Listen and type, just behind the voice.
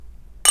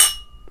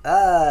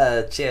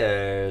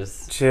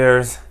Cheers.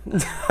 Cheers.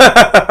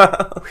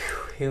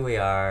 Here we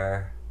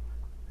are,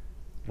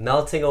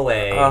 melting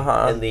away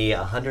in the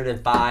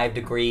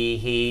 105-degree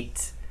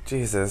heat.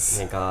 Jesus.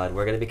 Oh my God,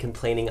 we're going to be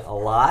complaining a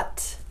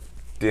lot.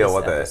 Deal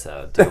with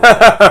episode. it. Deal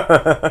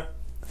with it.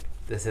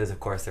 This is, of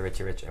course, the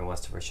Richie Rich and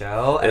Westover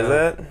show. Is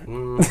it?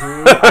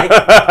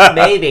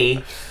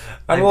 Maybe.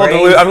 I'm a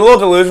little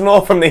delusional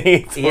from the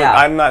heat. Yeah.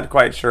 I'm not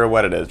quite sure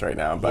what it is right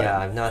now, but yeah,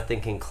 I'm not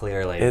thinking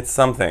clearly. it's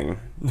something.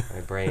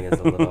 My brain is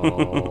a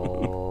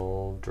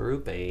little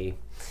droopy.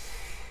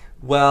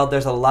 Well,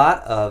 there's a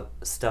lot of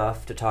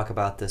stuff to talk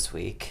about this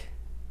week,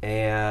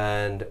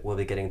 and we'll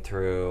be getting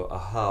through a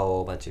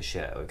whole bunch of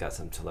shit. We've got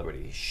some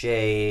celebrity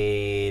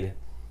shade,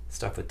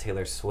 stuff with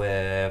Taylor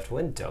Swift.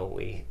 When don't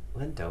we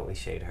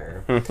shade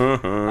her? We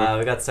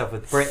got stuff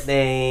with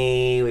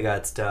Britney. We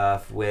got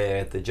stuff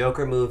with the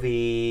Joker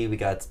movie. We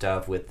got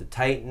stuff with the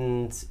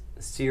Titans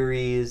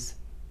series.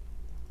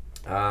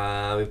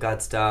 We've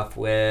got stuff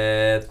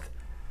with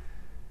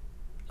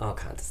all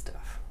kinds of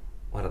stuff.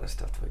 What other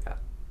stuff do we got?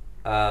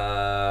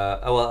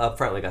 Up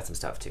front we got some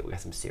stuff too. We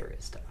got some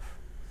serious stuff.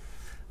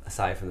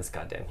 Aside from this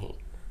goddamn heat.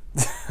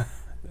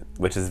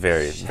 Which is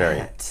very, Shit.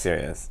 very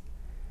serious.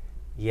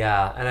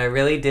 Yeah, and I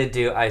really did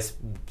I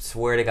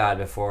swear to God,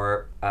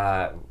 before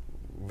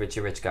Richie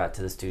Rich got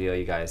to the studio,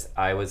 you guys,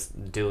 I was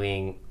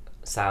doing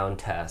sound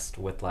test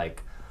with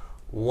like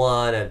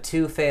one of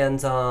two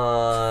fans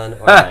on,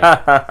 or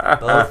like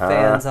both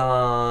fans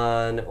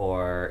on,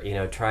 or,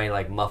 trying to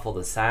like muffle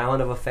the sound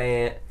of a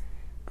fan.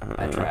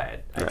 I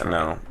tried.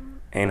 No,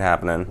 ain't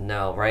happening.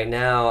 No, right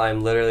now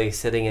I'm literally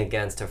sitting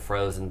against a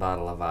frozen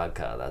bottle of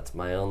vodka. That's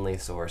my only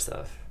source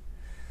of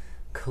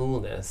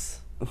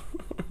coolness.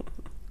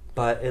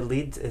 But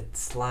it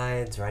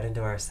slides right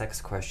into our sex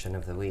question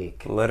of the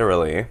week.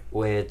 Literally.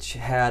 Which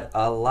had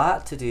a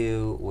lot to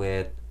do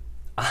with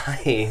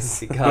ice,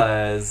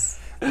 because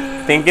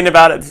Thinking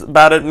about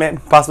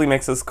it possibly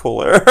makes us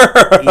cooler.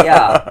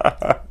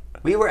 yeah,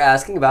 we were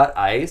asking about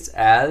ice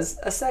as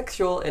a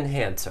sexual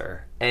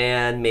enhancer,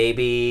 and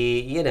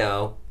maybe,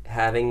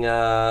 having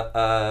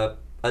a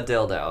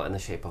dildo in the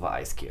shape of an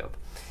ice cube.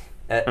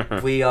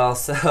 We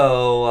also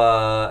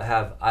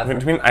have...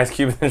 Between ice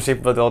cube in the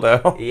shape of a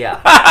dildo.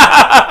 Yeah.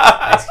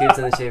 Ice cubes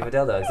in the shape of a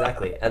dildo,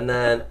 exactly. And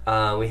then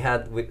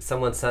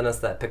someone sent us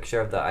that picture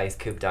of the ice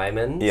cube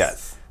diamonds.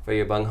 Yes. For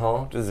your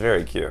bunghole. Which is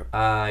very cute.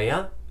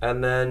 Yeah.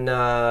 And then,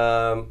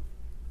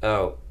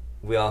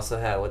 we also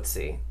had, let's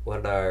see,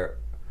 what did our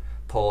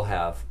poll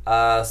have?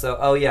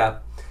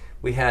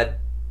 We had,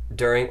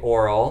 during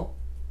oral,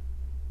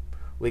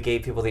 we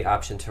gave people the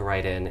option to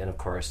write in, and of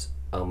course,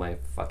 oh my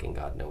fucking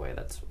God, no way,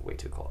 that's way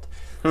too cold.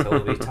 So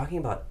we'll be talking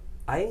about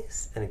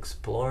ice and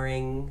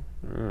exploring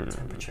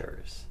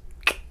temperatures.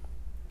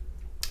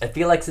 I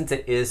feel like since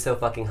it is so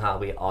fucking hot,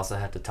 we also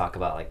have to talk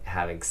about like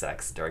having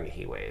sex during a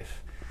heat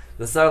wave.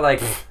 This is our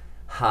like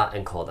hot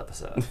and cold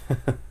episode.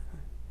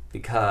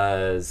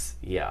 Because,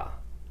 yeah,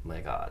 my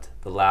God.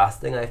 The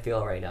last thing I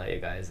feel right now, you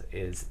guys,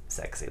 is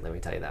sexy. Let me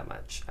tell you that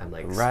much. I'm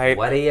like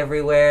sweaty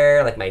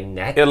everywhere, like my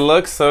neck. It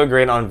looks so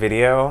great on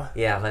video.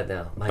 Yeah, but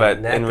no. But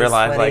in real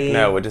life, like,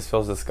 no, it just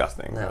feels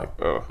disgusting. No.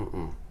 Like,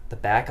 ugh. The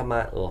back of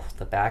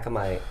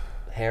my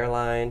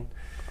hairline.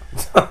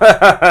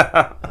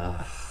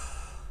 I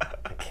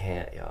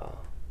can't, y'all.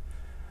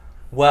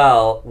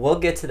 Well, we'll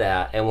get to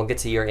that, and we'll get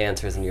to your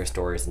answers and your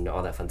stories and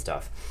all that fun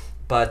stuff.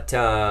 But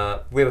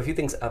we have a few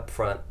things up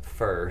front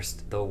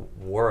first. The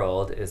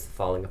world is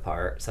falling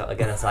apart. So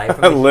again, aside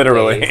from the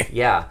literally, wave,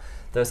 yeah,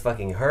 there's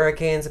fucking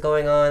hurricanes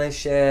going on and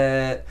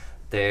shit.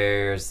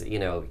 There's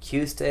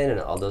Houston and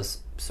all those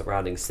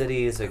surrounding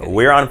cities.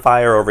 We're on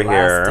fire over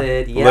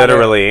here. Yeah,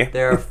 literally,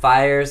 there are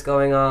fires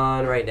going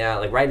on right now.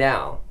 Like right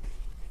now,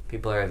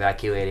 people are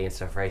evacuating and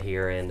stuff right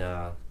here in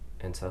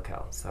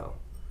SoCal. So,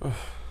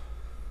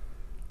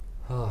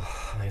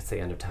 it's the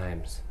end of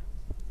times.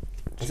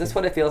 Is this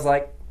what it feels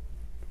like?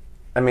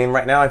 I mean,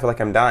 right now I feel like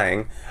I'm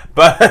dying,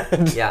 but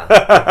yeah,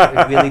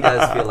 it really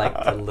does feel like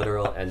the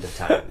literal end of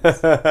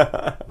times.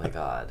 Oh my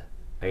God.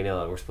 I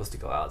know we're supposed to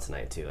go out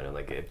tonight too, and I'm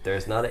like, if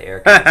there's not an air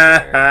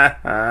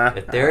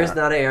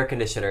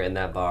conditioner, in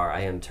that bar,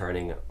 I am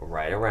turning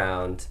right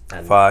around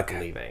and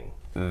leaving.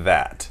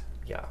 That.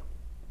 Yeah.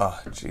 Oh,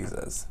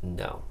 Jesus.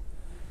 No.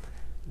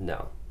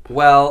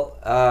 Well,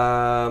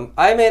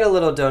 I made a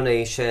little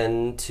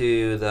donation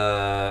to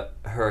the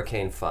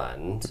Hurricane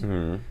Fund.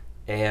 Mm-hmm.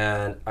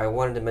 And I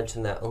wanted to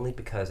mention that only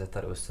because I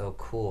thought it was so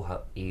cool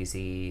how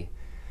easy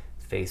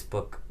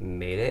Facebook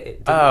made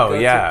it.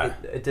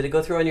 Did it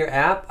go through on your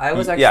app? I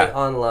was actually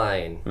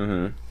online.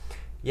 Mm-hmm.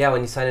 Yeah,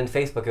 when you sign in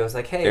Facebook, it was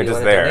like, hey, They're you want just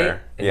to there.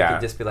 donate? And Yeah. you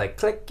could just be like,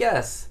 click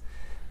yes.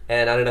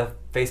 And I don't know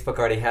if Facebook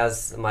already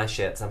has my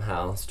shit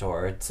somehow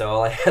stored. So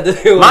all I had to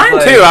do was Mine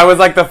too. I was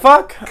like, the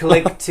fuck?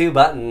 click 2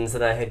 buttons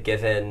and I had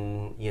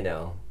given,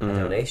 a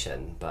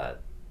donation.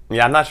 But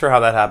yeah, I'm not sure how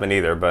that happened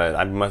either, but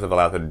I must have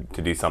allowed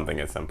to do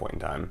something at some point in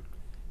time.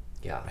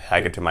 yeah.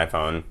 Hack it to my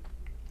phone.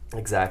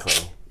 Exactly.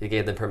 You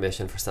gave them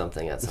permission for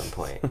something at some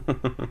point.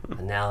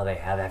 And now they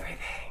have everything.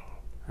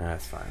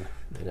 That's fine.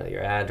 They know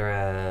your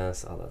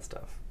address, all that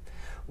stuff.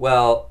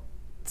 Well,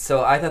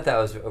 so I thought that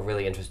was a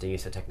really interesting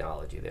use of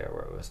technology there,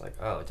 where it was like,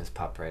 oh, it just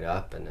popped right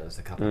up, and it was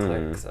a couple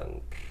clicks,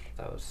 and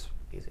that was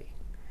easy.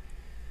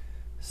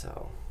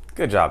 So.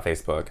 Good job,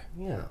 Facebook.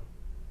 Yeah.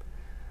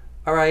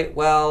 All right,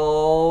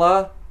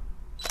 well,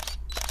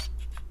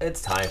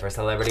 it's time for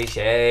Celebrity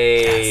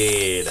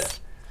Shade. Yes.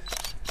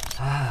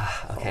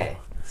 Okay,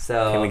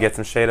 so... Can we get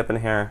some shade up in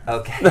here?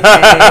 Okay.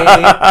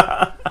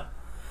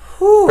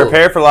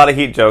 Prepare for a lot of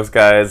heat jokes,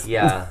 guys.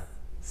 Yeah,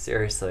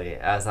 seriously,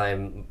 as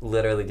I'm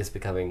literally just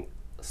becoming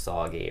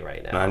soggy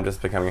right now. I'm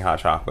just becoming hot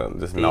chocolate,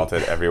 just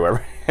melted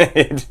everywhere.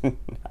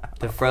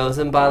 The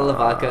frozen bottle of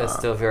vodka is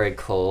still very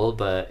cold,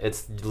 but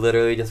it's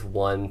literally just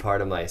one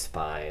part of my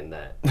spine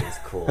that is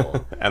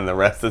cool. And the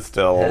rest is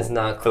still It's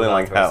not feeling cool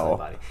like the rest of hell.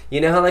 my body.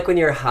 You know how like when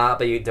you're hot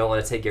but you don't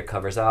want to take your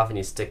covers off and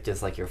you stick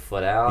just like your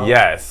foot out?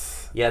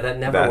 Yes. Yeah, that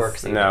never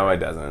works either. No, it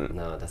doesn't.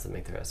 No, it doesn't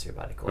make the rest of your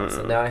body cool.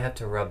 So now I have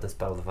to rub this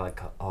bottle of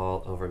vodka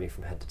all over me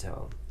from head to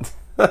toe.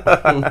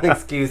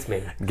 Excuse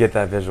me. Get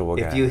that visual,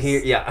 guys. If you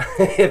hear, yeah,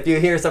 if you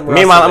hear some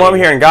Meanwhile, I'm rustling- over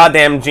here in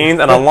goddamn jeans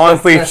and a long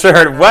sleeve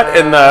shirt. What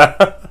in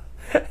the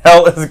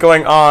hell is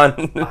going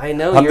on? I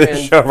know on you're this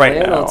in show right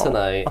flannel now?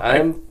 tonight.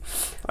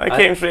 I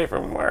came straight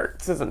from work.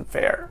 This isn't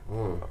fair.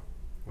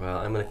 Well,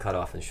 I'm gonna cut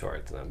off in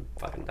shorts and I'm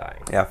fucking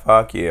dying. Yeah,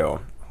 fuck you.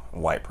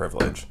 White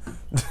privilege.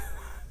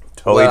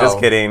 Totally Well. just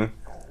kidding.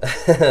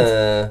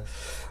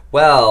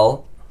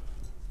 Well,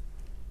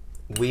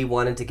 we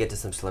wanted to get to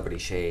some Celebrity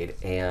Shade,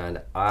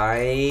 and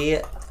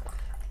I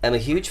am a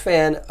huge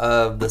fan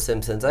of The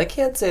Simpsons. I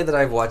can't say that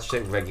I've watched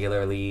it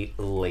regularly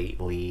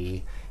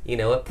lately. You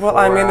know, it Well,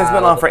 I mean, it's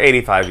been on for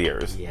 85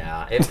 years.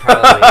 Yeah, it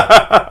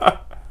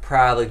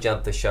probably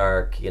jumped the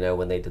shark, you know,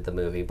 when they did the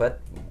movie, but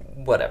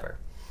whatever.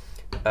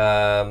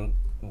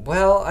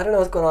 Well, I don't know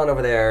what's going on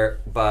over there,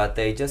 but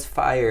they just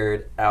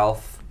fired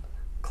Alf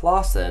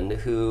Clausen,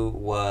 who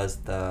was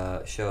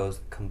the show's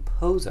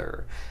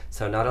composer.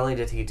 So not only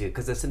did he do,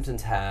 because The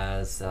Simpsons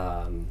has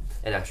an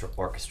actual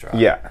orchestra.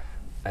 Yeah.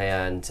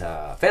 And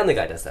Family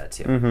Guy does that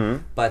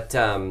too. But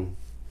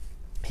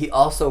he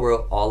also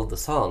wrote all of the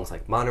songs,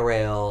 like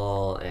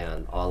Monorail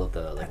and all of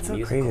the like That's so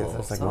musical crazy.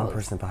 There's like one songs.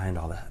 person behind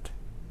all that.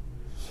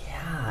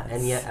 Yeah,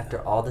 and yet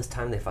after all this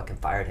time, they fucking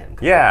fired him.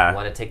 'Cause Yeah. they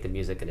want to take the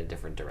music in a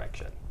different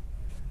direction.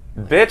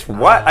 Bitch,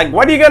 what? Like,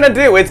 what are you gonna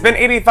do? It's been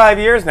 85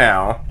 years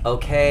now.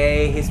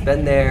 Okay, he's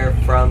been there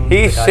from.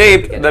 He the goddamn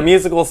shaped beginning. the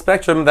musical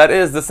spectrum that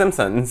is The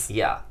Simpsons.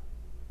 Yeah,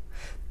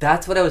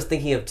 that's what I was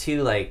thinking of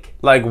too. Like,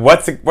 Like,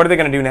 what are they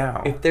gonna do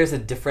now? if there's a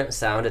different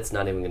sound, it's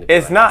not even going to be.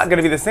 It's not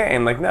gonna be the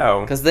same. Like,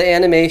 no. Because the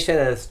animation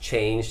has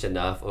changed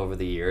enough over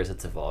the years.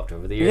 It's evolved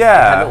over the years.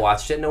 Yeah. I haven't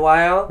watched it in a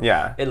while.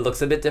 Yeah. It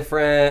looks a bit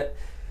different.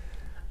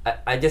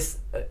 I just.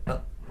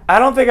 I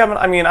don't think I'm.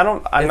 I mean, I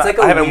don't. It's like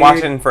a I haven't watched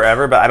it weird- in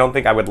forever, but I don't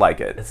think I would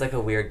like it. It's like a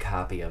weird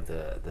copy of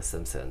the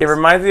Simpsons. It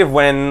reminds me of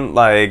when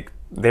like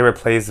they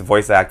replace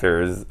voice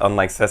actors on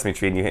like Sesame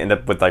Street, and you end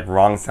up with like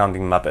wrong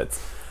sounding Muppets.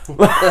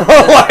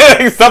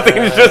 Like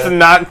something's just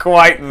not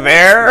quite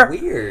there.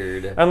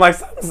 Weird. And like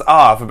something's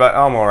off about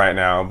Elmo right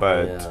now,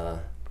 but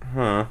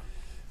Yeah.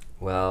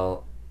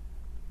 Well,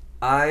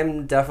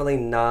 I'm definitely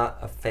not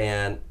a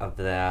fan of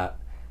that.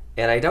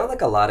 And I don't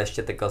like a lot of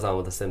shit that goes on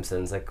with The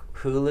Simpsons. Like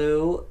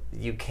Hulu,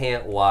 you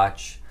can't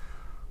watch.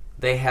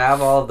 They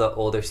have all the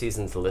older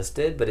seasons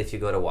listed, but if you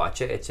go to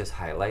watch it, it's just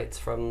highlights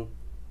from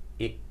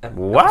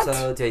What?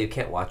 episodes. Yeah, you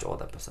can't watch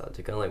old episodes.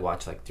 You can only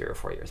watch like 3 or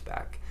 4 years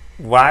back.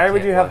 why would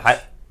Can't you have? watch.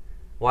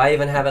 Why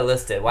even have it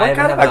listed? Why What even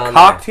kind of have it a on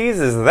cock there?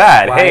 tease is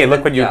that? Why Hey, even-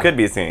 look what you yeah. could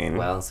be seeing.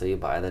 Well, so you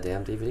buy the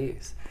damn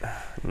DVDs.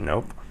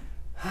 Nope.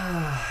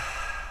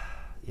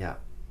 Yeah.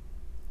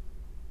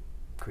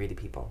 Greedy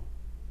people.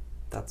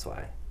 That's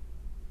why.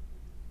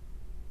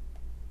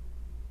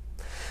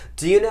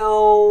 Do you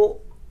know,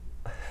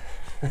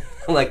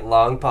 like,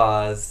 long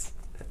pause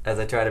as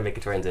I try to make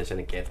a transition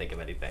and can't think of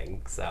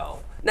anything. So,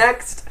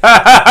 next!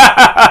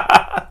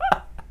 I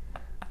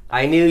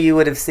knew you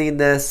would have seen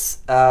this,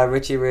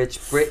 Richie Rich.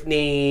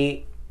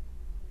 Britney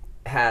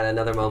had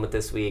another moment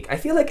this week. I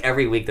feel like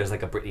every week there's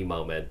like a Britney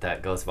moment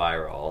that goes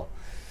viral,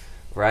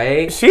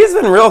 right? She's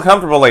been real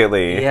comfortable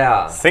lately.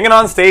 Yeah. Singing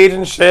on stage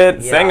and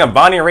shit. Yeah. Sang a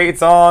Bonnie Raitt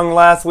song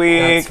last week.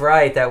 That's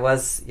right. That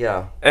was,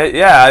 yeah.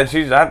 Yeah,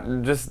 she's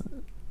just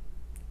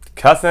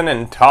cussing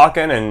and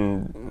talking,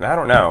 and I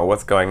don't know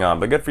what's going on,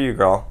 but good for you,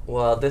 girl.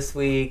 Well, this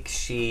week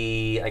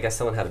I guess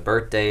someone had a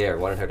birthday or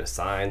wanted her to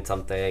sign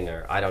something,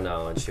 or I don't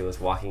know, and she was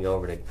walking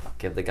over to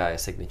give the guy a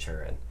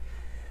signature and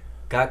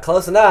got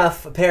close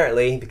enough,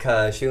 apparently,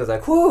 because she was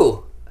like,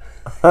 whoo,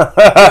 her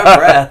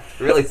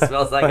breath really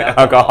smells like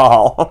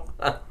alcohol.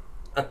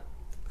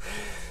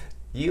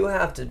 You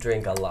have to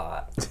drink a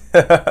lot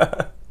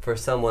for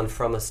someone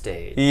from a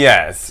stage.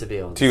 Yes, To be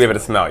able to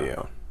smell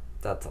you.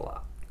 That's a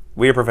lot.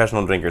 We are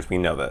professional drinkers. We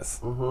know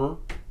this.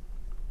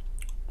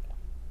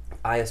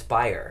 I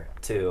aspire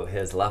to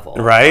his level.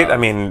 Right? of I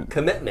mean,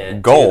 commitment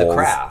to goals. the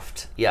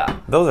craft. Yeah.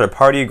 Those are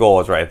party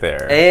goals right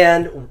there.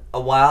 And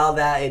while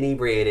that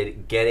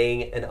inebriated,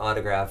 getting an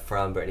autograph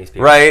from Britney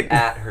Spears Right.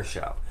 at her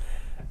show.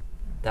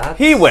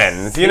 He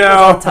wins, he was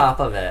on top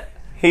of it.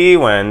 He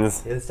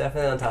wins. He was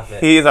definitely on top of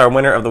it. He's our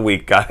winner of the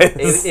week,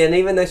 guys. And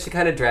even though she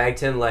kind of dragged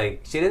him,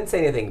 like, she didn't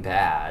say anything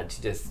bad.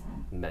 She just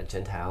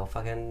mentioned how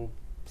fucking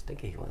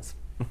stinky he was.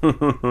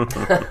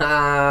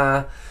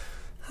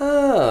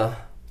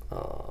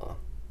 Oh.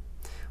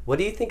 What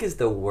do you think is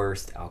the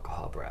worst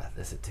alcohol breath?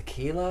 Is it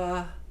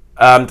tequila?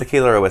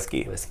 Tequila or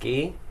whiskey.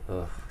 Whiskey?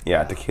 Ugh.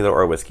 Yeah, tequila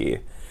or whiskey.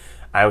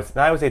 I would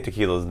say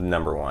tequila is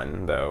number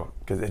one, though,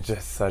 because it's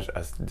just such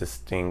a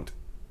distinct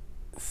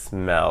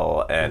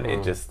smell, and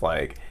it just,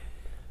 like,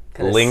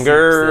 Kinda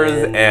lingers,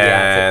 seeps in,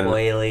 and... it's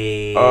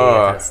oily, it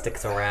kind of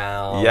sticks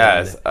around.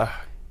 Yes.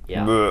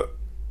 Yeah. Bleh.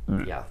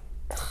 Yeah.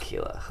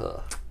 Tequila.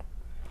 Ugh.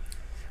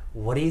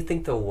 What do you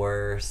think the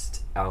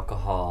worst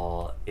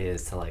alcohol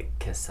is to, like,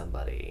 kiss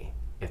somebody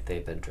if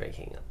they've been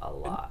drinking a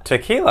lot?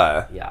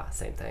 Tequila. Yeah,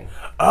 same thing.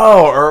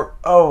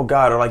 Oh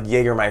God, or like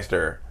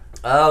Jägermeister.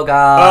 Oh,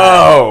 God.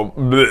 Oh.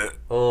 Bleh.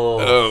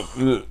 Oh.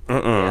 Bleh.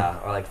 Yeah,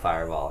 or like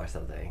Fireball or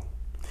something.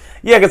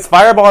 Yeah, because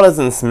Fireball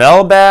doesn't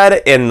smell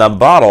bad in the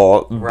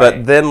bottle, Right.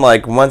 but then,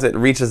 like, once it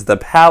reaches the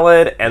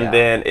palate, and Yeah.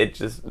 then it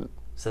just...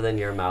 So then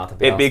your mouth will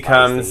be It all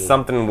becomes spicy,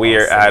 something all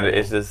weird. cinnamony.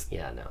 It's just...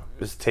 Yeah, no.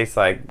 Just tastes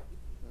like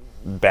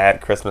bad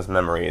Christmas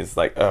memories.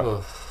 Like,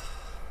 ugh.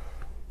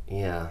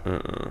 Yeah.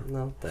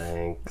 No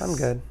thanks. I'm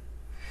good.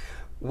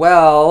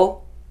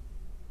 Well,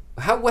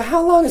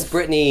 how long has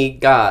Brittany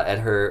got at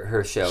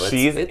her show?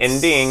 She's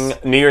ending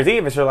New Year's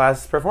Eve. It's her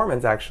last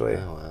performance, actually.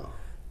 Oh wow.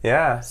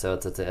 Yeah. So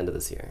it's at the end of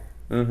this year.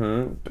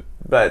 Mm-hmm.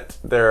 But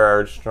there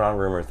are strong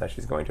rumors that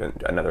she's going to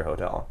another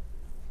hotel.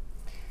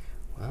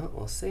 Well,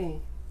 we'll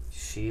see.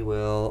 She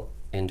will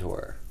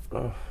endure.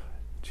 Oh,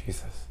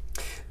 Jesus.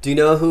 Do you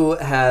know who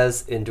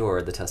has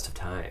endured the test of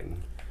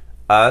time?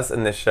 Us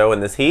in this show in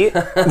this heat.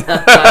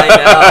 I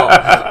know.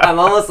 I'm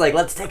almost like,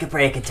 let's take a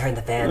break and turn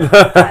the fan on.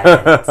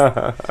 5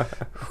 minutes.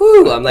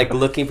 Whew, I'm like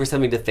looking for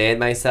something to fan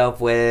myself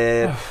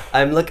with.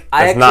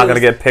 It's not going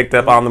to get picked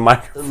up on the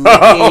microphone.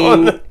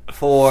 looking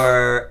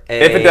for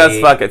a... If it does,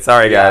 fuck it.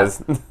 Sorry,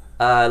 guys.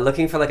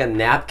 Looking for like a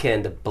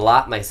napkin to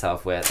blot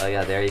myself with. Oh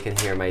yeah, there you can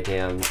hear my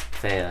damn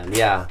fan.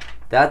 Yeah.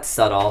 That's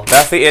subtle.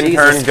 That's the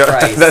intern. Jesus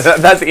Christ.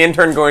 That's the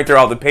intern going through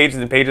all the pages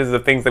and pages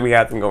of things that we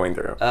had them going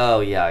through.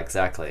 Oh yeah,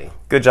 exactly.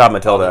 Good job,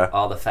 Matilda.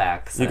 All the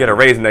facts. You get a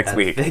raise next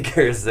week.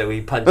 Figures that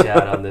we punch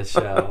out on this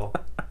show.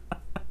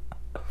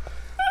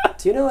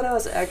 Do you know what? I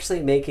was actually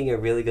making a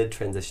really good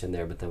transition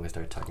there, but then we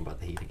started talking about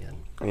the heat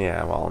again.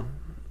 Yeah, well,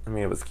 I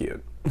mean, it was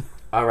cute.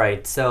 All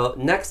right, so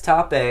next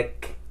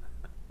topic.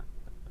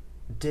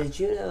 Did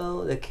you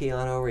know that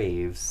Keanu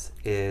Reeves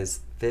is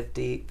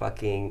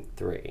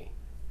 53?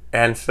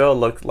 And still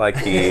looks like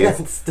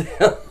he's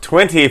Still.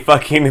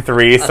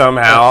 23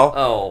 somehow.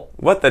 Oh.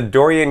 What the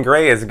Dorian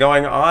Gray is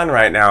going on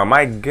right now?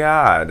 My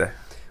God.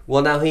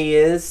 Well, now he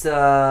is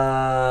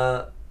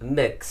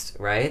mixed,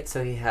 right?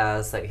 So he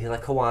has he's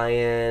like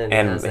Hawaiian,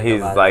 And has,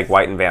 he's like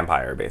white and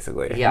vampire,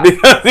 basically. Yeah.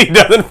 Because he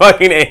doesn't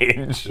fucking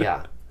age.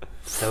 Yeah.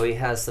 So he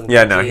has some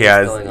Yeah, no, genes he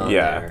has- going on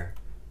yeah. there.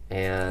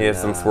 And He has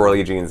some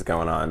swirly genes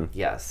going on.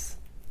 Yes.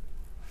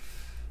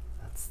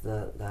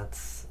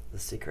 That's the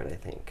secret, I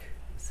think.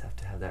 Just have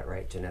to have that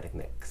right genetic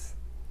mix.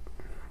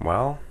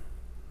 Well,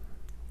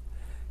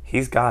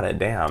 he's got it,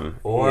 damn.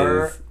 Or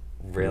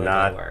He is really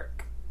not- good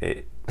work.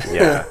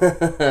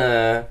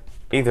 Yeah.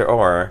 Either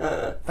or.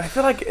 But I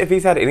feel like if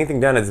he's had anything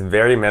done, it's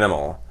very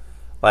minimal.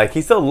 Like,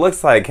 he still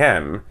looks like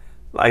him.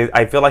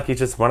 I feel like he's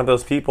just one of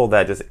those people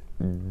that just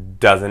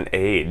doesn't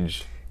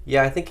age.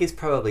 Yeah, I think he's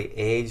probably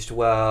aged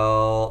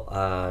well.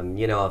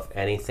 If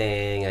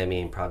anything, I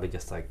mean, probably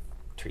just like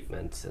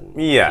treatments and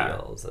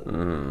heals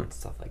and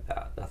stuff like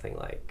that. Nothing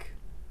like...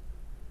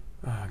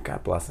 Oh,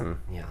 God bless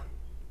him. Yeah.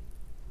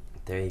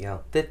 There you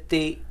go.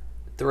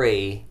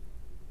 53.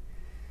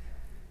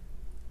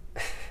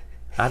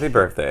 Happy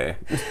birthday.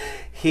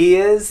 He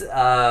is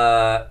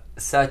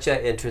such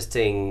an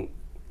interesting,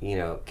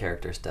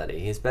 character study.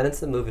 He's been in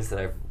some movies that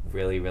I've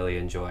really, really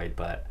enjoyed,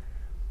 but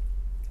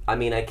I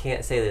mean, I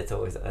can't say that it's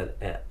always a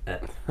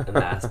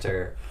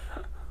master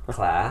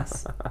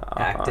class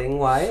acting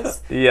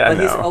wise. Yeah, but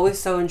no. he's always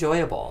so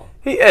enjoyable.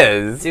 He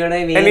is. Do you know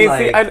what I mean?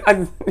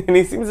 And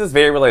he seems just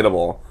very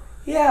relatable.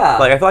 Yeah.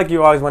 Like, I feel like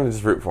you always want to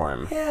just root for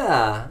him.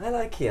 Yeah, I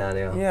like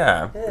Keanu.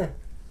 Yeah.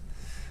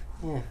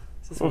 Yeah.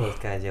 It's just one of those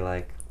guys you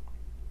like.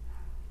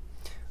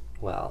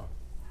 Well.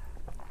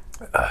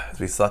 As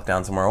we suck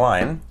down some more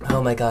wine.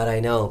 Oh my God, I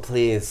know.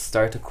 Please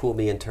start to cool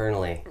me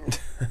internally.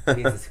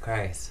 Jesus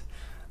Christ.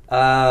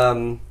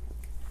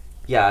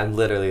 Yeah, I'm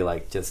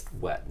literally just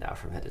wet now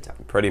from head to toe.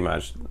 Pretty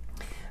much.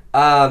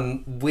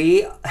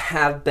 We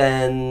have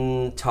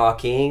been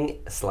talking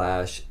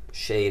 /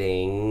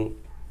 shading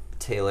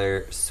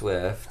Taylor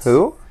Swift.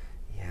 Who?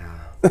 Yeah.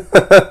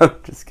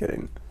 Just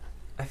kidding.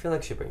 I feel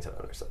like she brings it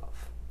on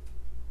herself.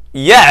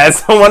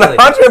 Yes,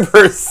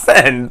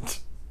 100%.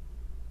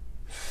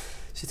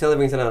 She totally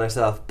brings it on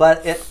herself,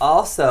 but it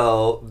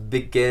also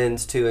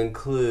begins to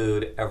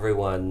include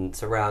everyone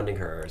surrounding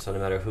her. So no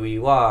matter who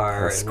you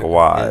are, Her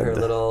squad. in her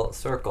little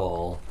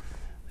circle,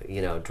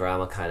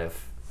 drama kind of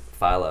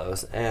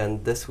follows.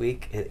 And this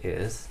week it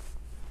is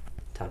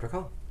Todrick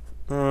Hall.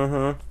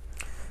 Mm-hmm.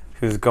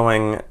 Who's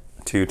going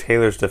to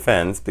Taylor's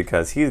defense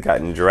because he's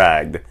gotten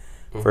dragged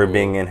for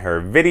being in her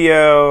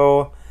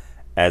video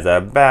as a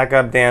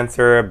backup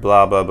dancer,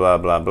 blah, blah, blah,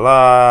 blah,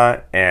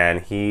 blah.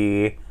 And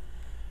he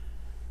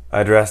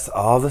addressed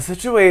all the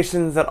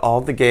situations that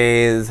all the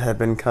gays have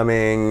been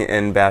coming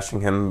and bashing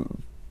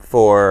him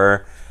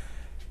for,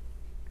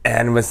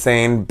 and was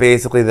saying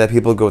basically that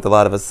people go with a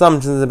lot of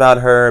assumptions about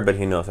her, but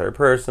he knows her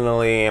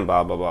personally, and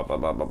blah, blah, blah, blah,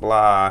 blah, blah,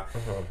 blah.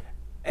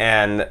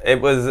 And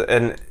it was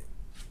an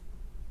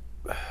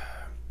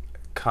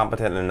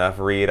competent enough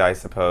read, I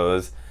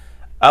suppose,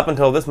 up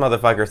until this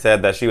motherfucker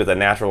said that she was a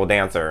natural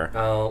dancer.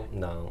 Oh,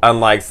 no.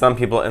 Unlike some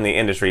people in the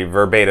industry,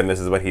 verbatim, this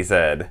is what he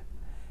said.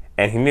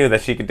 And he knew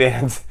that she could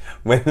dance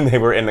when they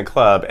were in the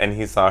club, and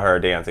he saw her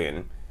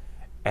dancing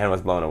and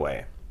was blown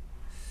away.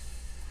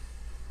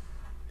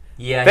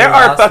 Yeah, there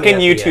are fucking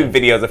YouTube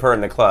videos of her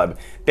in the club,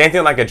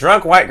 dancing like a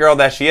drunk white girl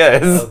that she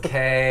is.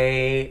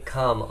 Okay,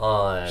 come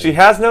on. She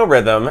has no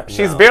rhythm.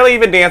 She's barely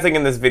even dancing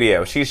in this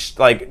video. She's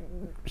like,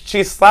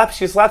 she slaps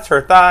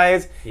her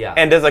thighs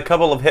and does a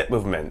couple of hip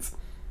movements.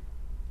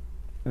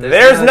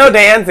 There's no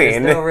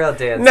dancing. There's no real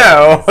dancing.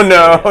 No.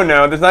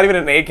 There's not even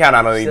an 8 count.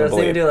 I don't even believe. She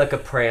doesn't even do like a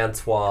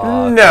prance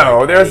walk.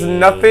 No, there's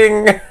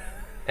nothing.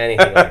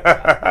 Anything like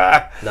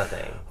that.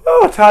 Nothing.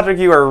 Oh, Todrick,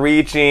 you are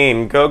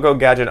reaching. Go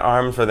gadget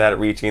arms for that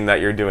reaching that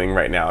you're doing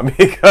right now,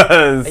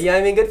 because... Yeah,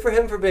 I mean, good for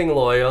him for being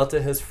loyal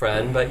to his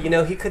friend, but, you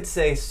know, he could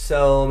say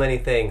so many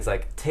things,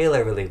 like,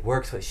 Taylor really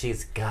works what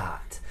she's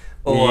got.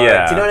 Or, do you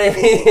know what I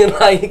mean?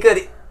 Like, he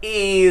could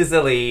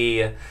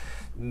easily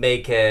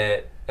make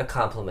it a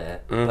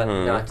compliment, but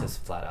not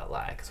just flat out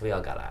lie, because we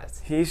all got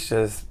eyes. He's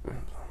just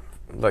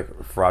like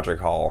Roderick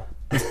Hall.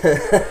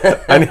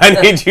 I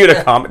need you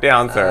to calm it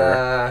down,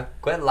 sir.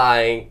 Quit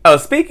lying. Oh,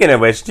 speaking of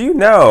which, do you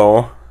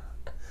know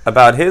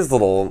about his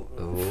little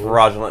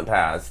fraudulent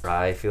past?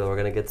 I feel we're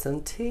gonna get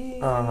some tea.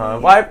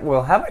 Why?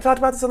 Well, have I talked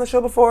about this on the show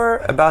before?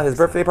 About his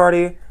birthday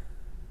party?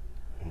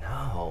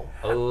 No.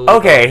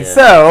 Okay,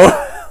 so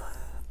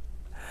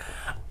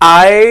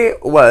I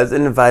was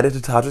invited to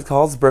Todrick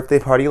Hall's birthday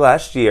party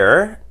last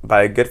year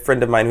by a good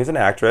friend of mine who's an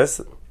actress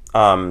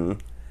that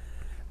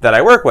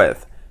I work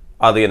with,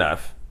 oddly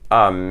enough.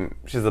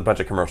 She does a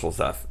bunch of commercial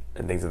stuff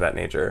and things of that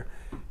nature.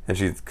 And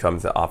she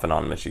comes off and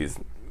on when she's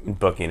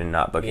booking and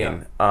not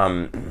booking.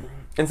 Yeah.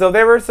 And so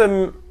there were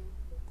some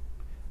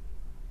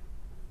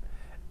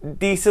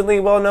decently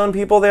well-known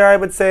people there, I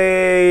would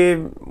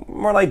say.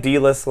 More like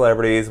D-list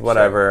celebrities,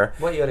 whatever.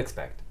 Sure. What you would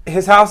expect.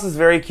 His house is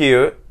very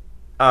cute.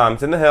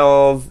 It's in the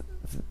hills.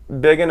 It's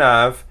big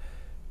enough.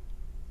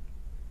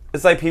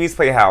 It's like Pee Wee's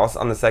Playhouse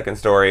on the second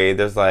story.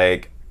 There's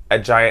like a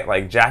giant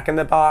like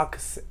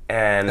Jack-in-the-Box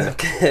and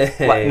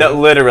no,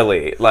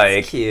 literally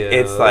like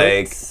it's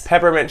like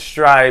peppermint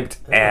striped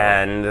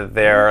and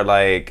there are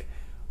like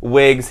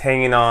wigs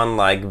hanging on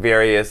like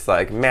various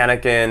like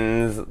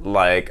mannequins,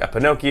 like a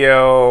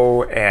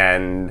Pinocchio,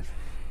 and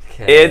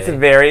it's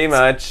very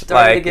much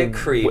starting to get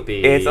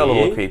creepy. It's a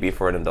little creepy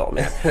for an adult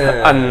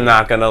man. I'm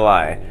not gonna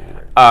lie.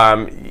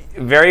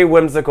 Very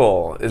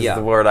whimsical is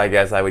the word I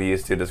guess I would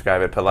use to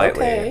describe it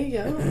politely. Okay,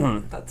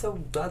 yeah. that's a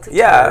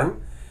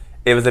term.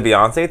 It was a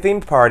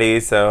Beyonce-themed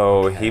party,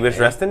 so he was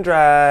dressed in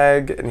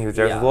drag, and he was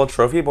there with his little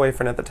trophy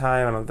boyfriend at the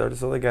time. I don't know if they're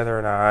still together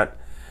or not.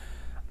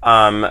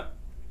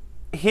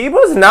 He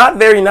was not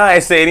very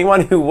nice to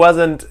anyone who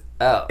wasn't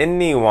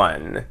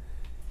anyone.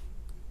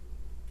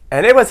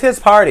 And it was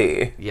his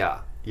party.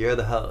 Yeah, you're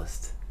the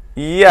host.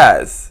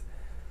 Yes.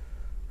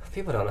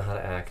 People don't know how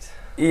to act.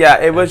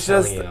 Yeah, it was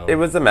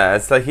a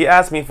mess. Like, he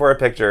asked me for a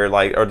picture,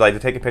 to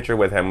take a picture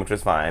with him, which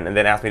was fine, and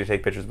then asked me to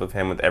take pictures with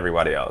him with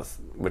everybody else,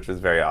 which was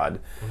very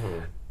odd.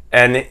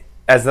 And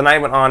as the night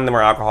went on, the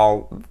more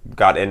alcohol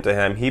got into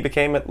him, he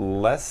became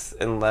less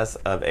and less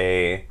of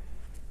a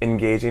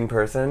engaging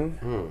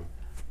person.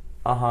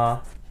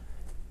 And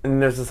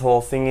there's this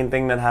whole singing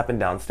thing that happened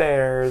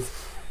downstairs,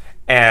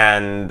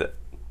 and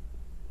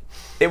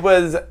it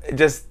was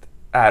just,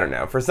 I don't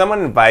know, for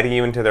someone inviting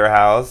you into their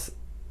house,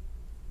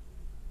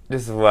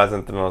 this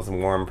wasn't the most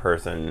warm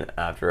person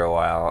after a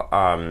while.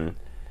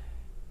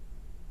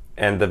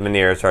 And the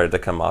veneer started to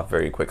come off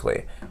very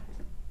quickly.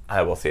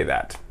 I will say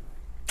that.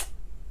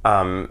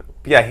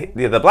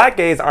 The black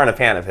gays aren't a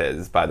fan of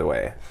his, by the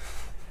way.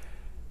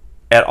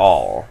 At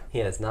all. He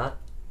has not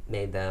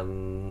made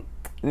them...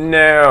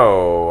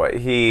 No.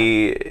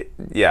 He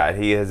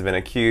has been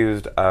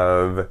accused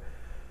of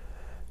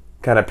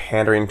kind of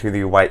pandering to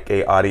the white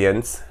gay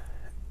audience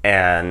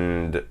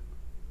and...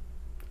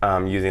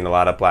 using a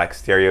lot of black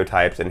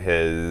stereotypes in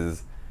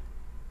his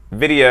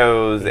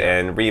videos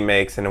and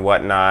remakes and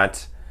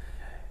whatnot.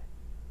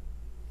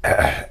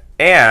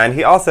 And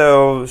he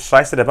also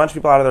sliced a bunch of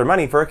people out of their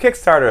money for a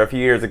Kickstarter a few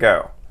years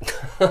ago.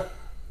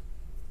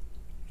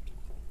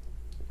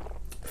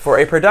 For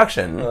a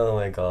production oh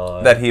my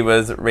God. that he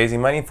was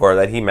raising money for,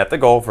 that he met the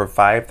goal for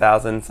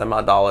 $5,000 some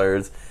odd,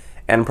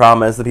 and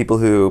promise the people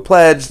who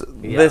pledged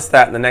this,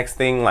 that, and the next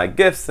thing, like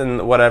gifts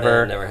and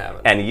whatever. Never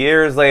happened. And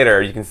years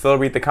later, you can still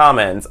read the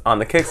comments on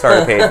the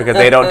Kickstarter page because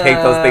they don't take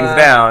those things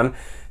down,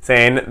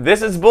 saying,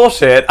 this is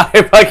bullshit.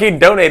 I fucking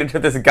donated to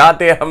this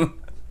goddamn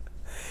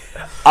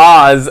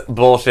Oz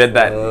bullshit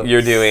that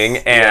you're doing.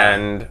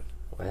 And,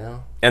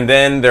 and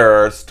then there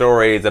are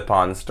stories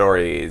upon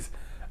stories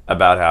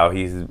about how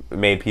he's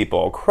made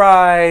people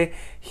cry.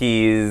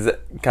 He's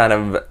kind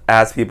of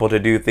asked people to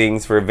do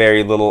things for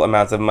very little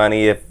amounts of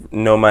money, if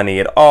no money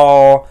at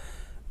all.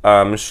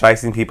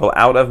 Shicing people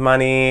out of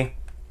money.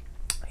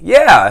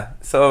 Yeah,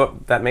 so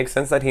that makes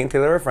sense that he and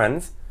Taylor are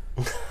friends.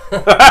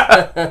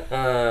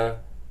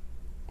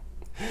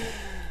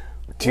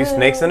 Two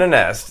snakes in a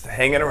nest,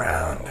 hanging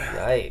around.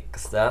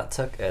 Yikes, that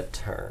took a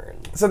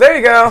turn. So there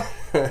you go.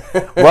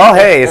 Well,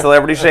 hey,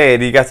 Celebrity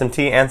Shade. You got some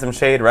tea and some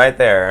shade right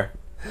there.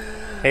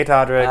 Hey,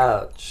 Todrick.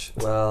 Ouch.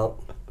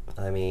 Well,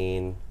 I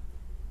mean,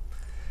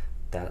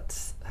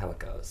 that's how it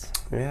goes.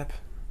 Yep.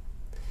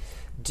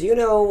 Do you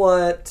know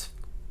what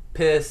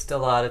pissed a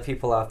lot of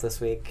people off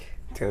this week?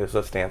 Taylor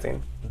Swift's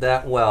dancing.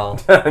 I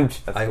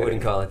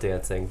wouldn't call it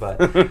dancing, but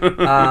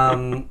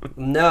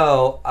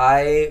no,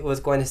 I was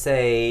going to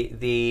say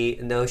the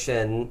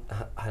notion,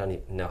 I don't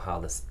even know how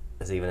this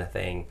is even a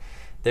thing.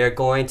 They're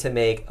going to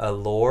make a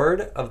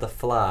Lord of the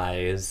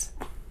Flies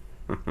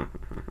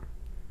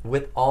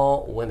with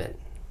all women.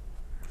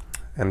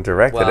 And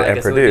directed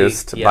and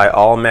produced by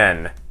all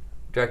men.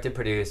 Directed,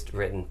 produced,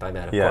 written by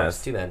men, of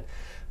course, 2 men.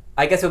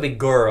 I guess it would be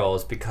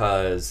girls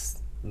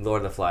because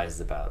Lord of the Flies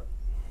is about.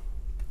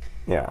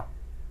 Yeah.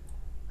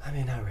 I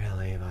mean, not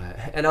really,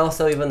 but... And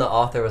also, even the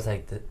author was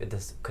like,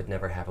 this could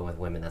never happen with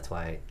women, that's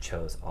why I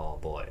chose all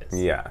boys.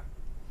 Yeah.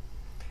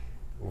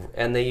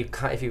 And then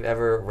if you've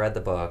ever read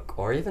the book,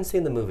 or even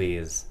seen the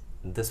movies,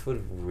 this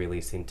would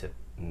really seem to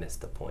miss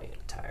the point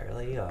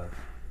entirely of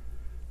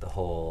the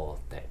whole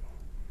thing.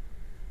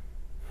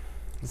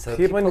 So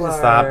people need to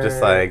stop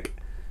just, like,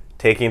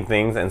 taking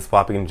things and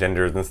swapping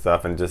genders and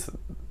stuff and just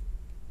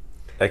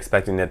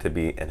expecting it to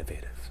be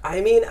innovative.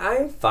 I mean,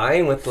 I'm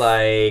fine with,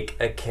 like,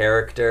 a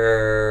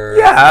character...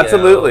 Yeah,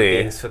 absolutely.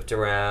 Being flipped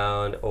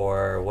around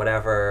or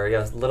whatever.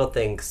 Little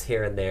things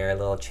here and there,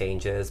 little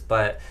changes.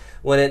 But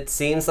when it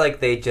seems like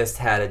they just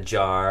had a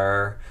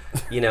jar,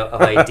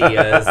 of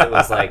ideas that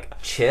was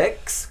like,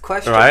 chicks,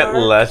 question mark? Right,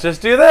 let's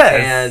just do this.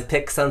 And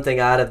pick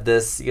something out of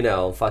this,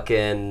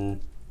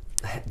 fucking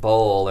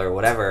bowl or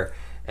whatever.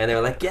 And they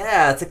were like,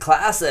 yeah, it's a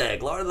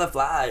classic. Lord of the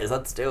Flies,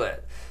 let's do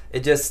it.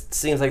 It just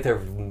seems like they're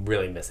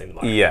really missing the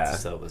mark. Yeah.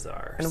 It's so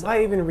bizarre. And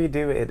why even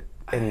redo it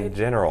in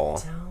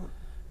general?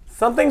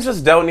 Some things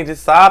just don't need to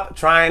stop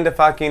trying to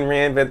fucking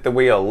reinvent the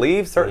wheel.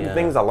 Leave certain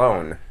things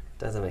alone.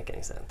 Doesn't make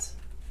any sense.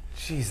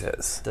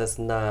 Jesus. Does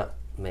not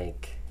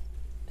make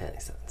any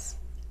sense.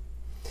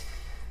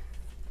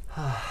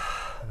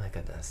 Oh my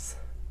goodness.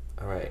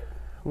 All right.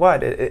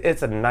 What?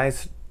 It's a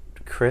nice,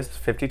 crisp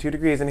 52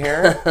 degrees in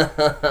here.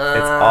 It's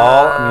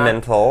all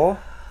mental.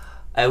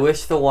 I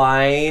wish the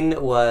wine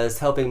was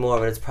helping more,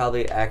 but it's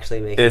probably actually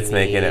making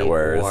it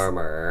worse.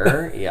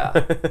 Warmer. Yeah.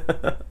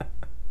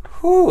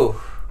 Whew.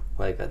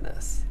 My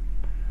goodness.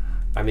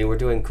 I mean, we're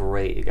doing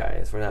great, you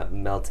guys. We're not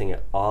melting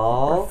at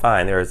all. We're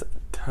fine. There's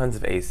tons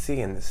of AC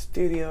in the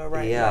studio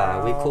right now.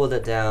 Yeah, we cooled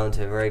it down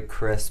to very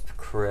crisp.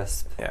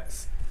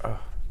 Yes. Oh.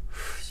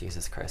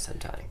 Jesus Christ, I'm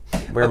dying.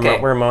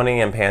 We're moaning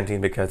and panting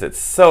because it's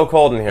so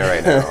cold in here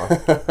right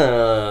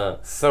now.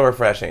 So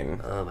refreshing.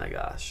 Oh my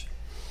gosh.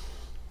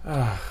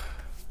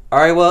 All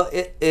right, well,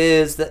 it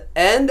is the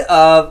end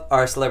of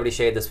our Celebrity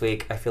Shade this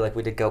week. I feel like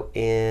we did go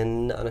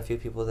in on a few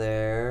people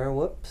there.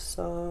 Whoops,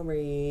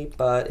 sorry.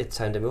 But it's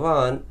time to move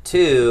on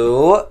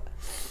to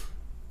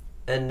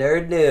a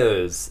nerd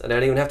news. And I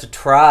don't even have to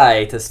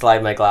try to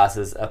slide my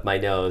glasses up my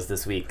nose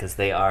this week because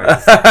they are...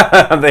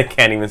 They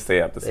can't even stay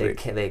up this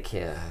week. They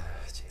can't.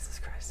 Jesus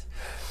Christ.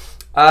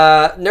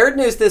 Nerd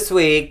news this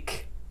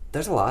week.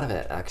 There's a lot of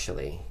it,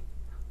 actually.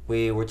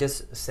 We were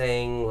just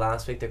saying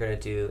last week they're going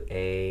to do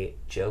a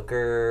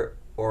Joker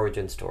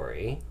origin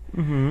story,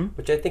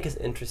 which I think is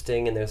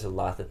interesting, and there's a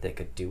lot that they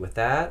could do with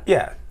that.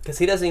 Yeah. Because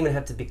he doesn't even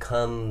have to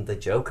become the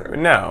Joker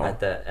at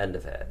the end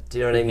of it. Do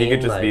you know what I mean? He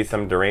could just be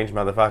some deranged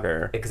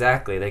motherfucker.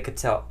 Exactly. They could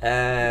tell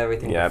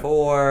everything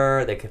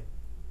before. They could,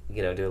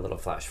 do a little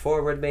flash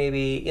forward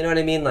maybe. You know what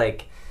I mean?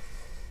 Like,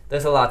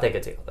 there's a lot they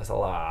could do. They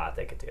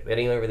don't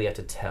even really have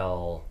to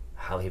tell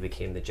how he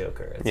became the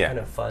Joker. It's kind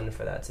of fun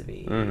for that to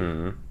be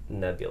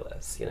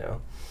nebulous,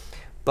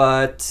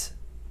 But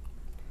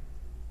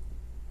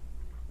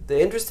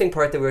the interesting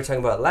part that we were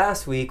talking about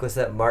last week was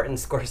that Martin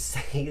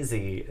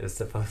Scorsese is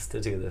supposed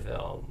to do the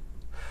film,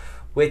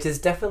 which is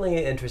definitely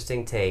an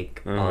interesting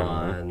take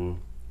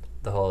on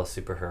the whole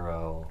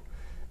superhero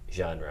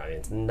genre. I mean,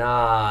 it's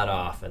not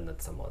often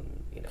that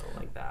someone,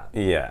 like that.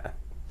 Yeah.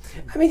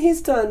 I mean,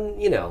 he's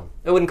done,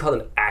 I wouldn't call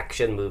them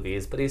action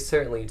movies, but he's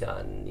certainly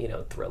done,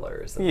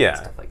 thrillers and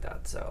stuff like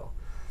that, so.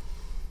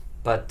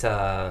 But,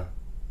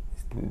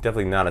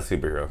 definitely not a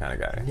superhero kind of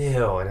guy.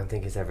 No, I don't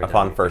think he's ever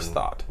Upon first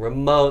thought.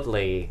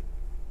 remotely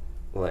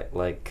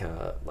like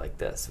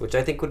this, which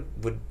I think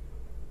would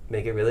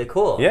make it really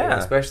cool. Yeah.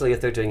 Especially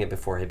if they're doing it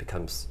before he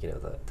becomes,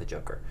 the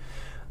Joker.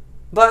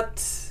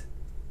 But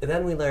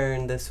then we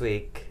learned this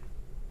week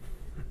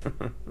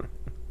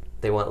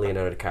they want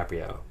Leonardo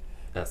DiCaprio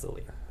as the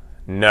lead.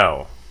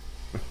 No.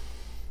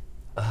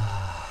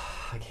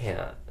 I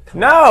can't.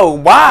 No,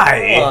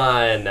 why? Come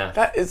on.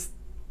 That is...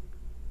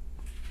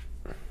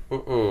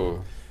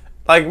 Mm-mm.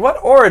 Like,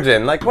 what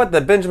origin? Like, what,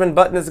 the Benjamin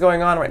Button is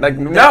going on right? Like,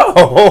 no!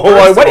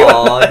 First What do of you...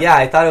 all, yeah,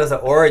 I thought it was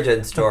an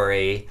origin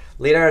story.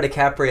 Leonardo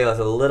DiCaprio is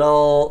a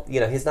little,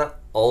 he's not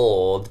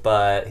old,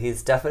 but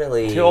he's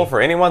definitely... Too old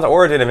for anyone's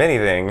origin of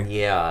anything.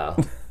 Yeah.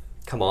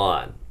 Come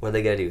on. What are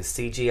they going to do?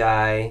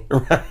 CGI?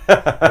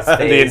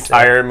 The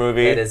entire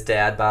movie. And his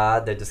dad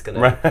bod? They're just going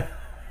to...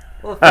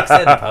 We'll fix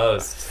it in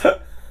post.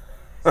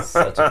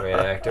 Such a great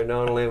actor. No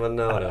one will even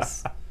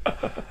notice.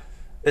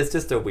 It's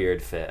just a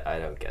weird fit. I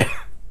don't get it.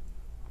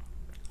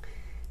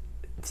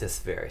 It's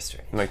just very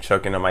strange. I'm like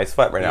choking on my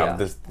sweat right now. Yeah.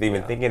 Just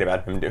even thinking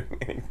about him doing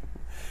anything.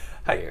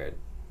 Weird.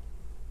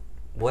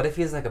 What if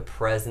he's like a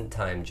present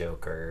time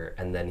Joker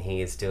and then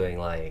he's doing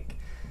like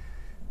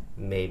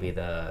maybe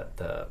the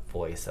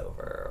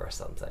voiceover or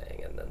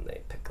something and then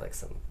they pick like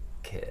some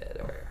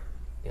kid or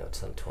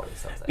some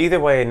 20-something.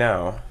 Either way,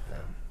 no. No.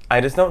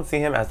 I just don't see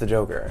him as the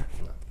Joker.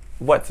 No.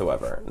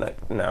 Whatsoever.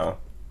 Like, no.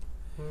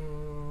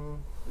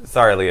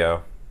 Sorry,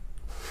 Leo.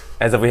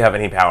 As if we have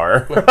any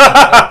power.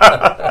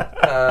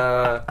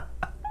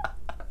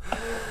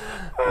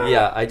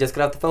 Yeah, I just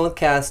got off the phone with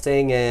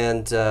casting,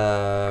 and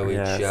we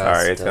just...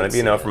 Sorry, it's going to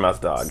be a no from us,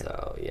 dog.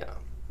 So, yeah.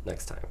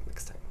 Next time.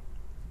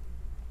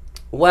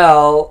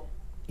 Well,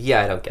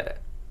 yeah, I don't get it.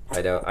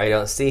 I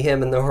don't see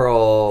him in the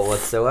role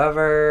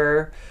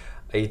whatsoever.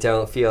 I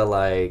don't feel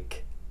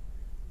like...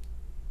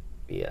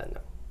 Yeah,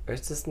 no.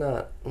 It's just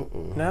not...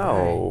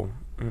 No.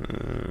 Right?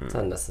 It's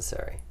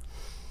unnecessary.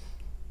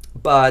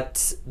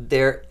 But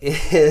there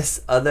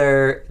is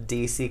other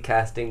DC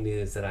casting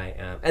news that I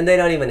am... And they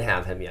don't even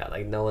have him yet.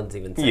 Like, no one's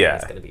even saying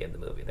he's going to be in the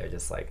movie. They're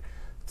just, like,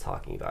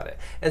 talking about it.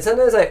 And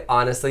sometimes I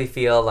honestly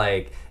feel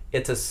like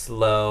it's a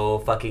slow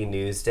fucking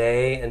news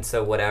day. And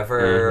so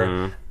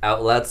whatever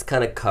outlets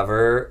kind of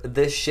cover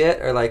this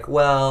shit are like,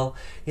 well,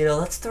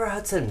 let's throw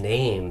out some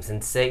names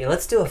and say,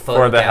 let's do a photo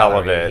gallery. For the hell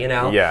of it.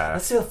 Yeah.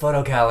 Let's do a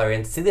photo gallery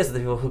and see these are the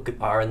people who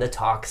are in the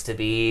talks to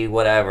be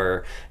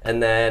whatever.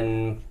 And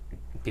then...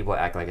 people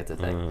act like it's a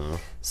thing.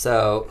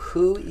 So,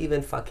 who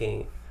even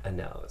fucking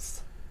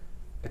knows?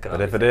 But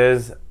if it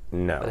is,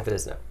 no. But if it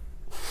is, no.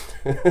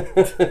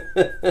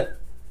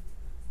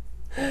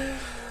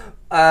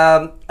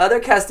 Other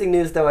casting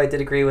news, though, I did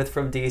agree with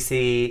from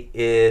DC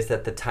is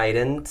that the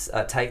Titans,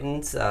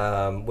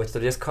 which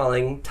they're just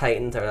calling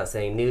Titans, they're not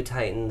saying New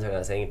Titans, they're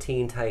not saying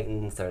Teen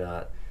Titans,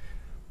 they're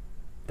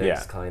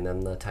just calling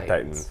them the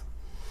Titans.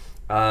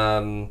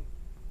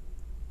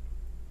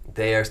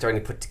 They are starting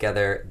to put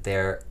together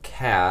their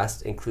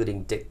cast,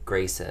 including Dick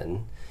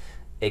Grayson,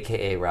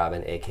 a.k.a.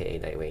 Robin, a.k.a.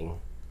 Nightwing,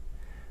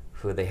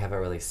 who they haven't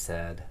really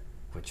said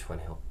which one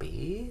he'll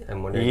be.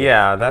 I'm wondering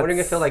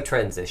if he'll,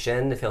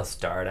 transition, if he'll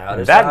start out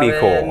as Robin. That'd be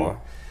cool.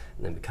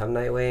 And then become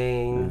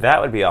Nightwing.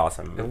 That would be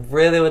awesome. I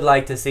really would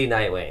like to see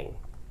Nightwing.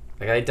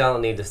 Like, I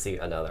don't need to see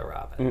another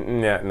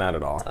Robin. Yeah, not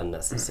at all. It's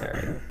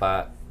unnecessary.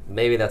 But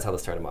maybe that's how they'll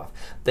start him off.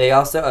 They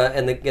also,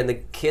 and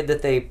the kid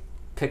that they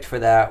picked for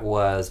that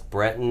was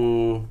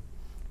Brenton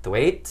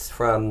Thwaites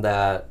from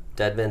the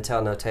Dead Men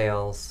Tell No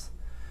Tales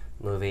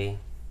movie.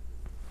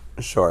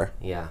 Sure.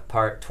 Yeah,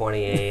 part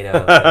 28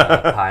 of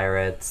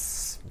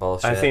Pirates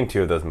bullshit. I've seen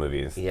 2 of those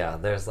movies. Yeah,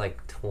 there's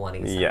like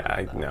 20.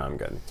 Yeah, no, I'm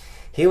good.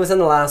 He was in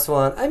the last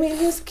one. I mean,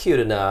 he's cute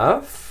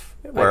enough.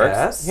 It works.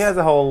 I guess. He has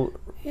a whole...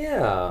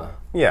 Yeah.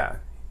 Yeah.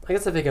 I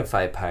guess if he can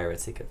fight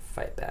pirates, he could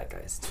fight bad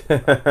guys too.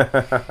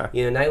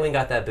 Nightwing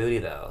got that booty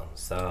though,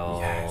 so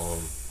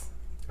yes.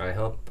 I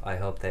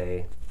hope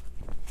they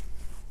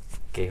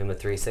gave him a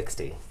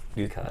 360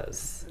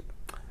 because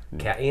you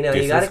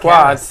gotta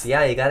cast.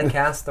 Yeah, you gotta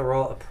cast the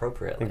role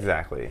appropriately.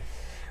 Exactly.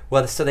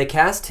 Well, so they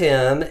cast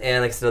him,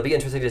 and like I said, it'll be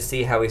interesting to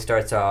see how he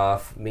starts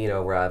off.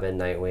 Robin,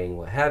 Nightwing,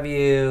 what have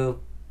you.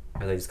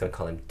 Are they just gonna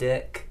call him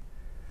Dick?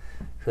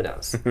 Who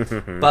knows?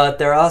 But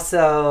they're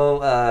also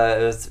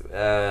it was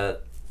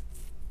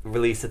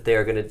released that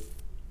they're gonna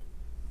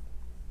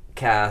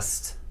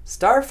cast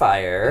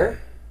Starfire,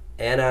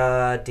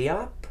 Anna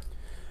Diop.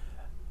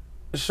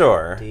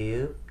 Sure.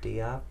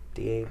 Diop.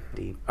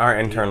 Our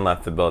intern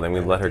left the building. We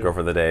let her go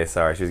for the day.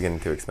 Sorry, she was getting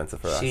too expensive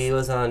for us. She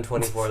was on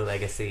 24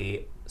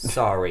 Legacy.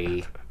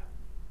 Sorry.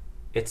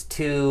 It's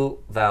 2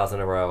 vowels in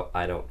a row.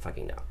 I don't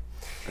fucking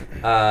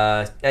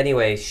know.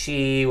 Anyway,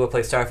 she will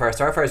play Starfire.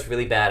 Starfire is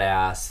really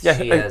badass. Yeah,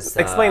 she has,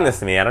 explain this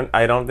to me.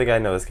 I don't think I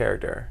know this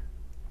character.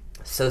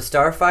 So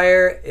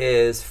Starfire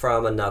is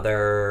from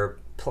another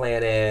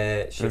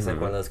planet. She's like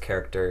one of those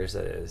characters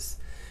that is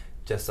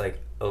just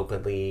like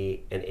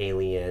openly an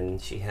alien.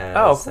 She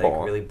has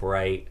like really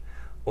bright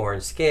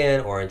orange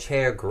skin, orange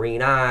hair,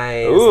 green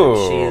eyes.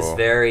 Ooh, she is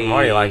very... I'm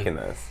already liking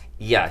this.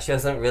 Yeah, she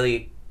doesn't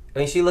really... I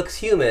mean, she looks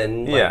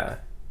human,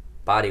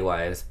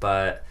 body-wise,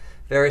 but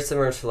Very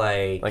similar to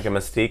like a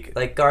Mystique?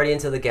 Like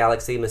Guardians of the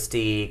Galaxy,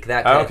 Mystique,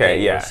 that kind of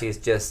thing. Yeah. Where she's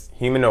just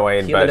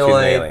humanoid, but she's an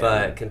alien.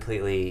 but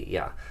completely,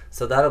 yeah.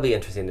 So that'll be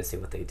interesting to see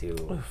what they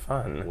do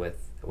fun. with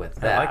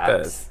that. I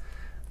like this.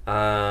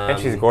 And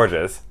she's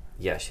gorgeous.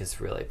 Yeah, she's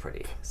really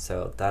pretty.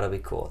 So that'll be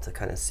cool to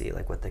kind of see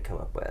like what they come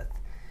up with.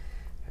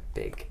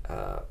 Big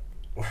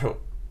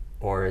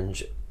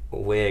orange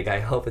wig. I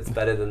hope it's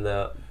better than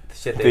the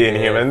shit they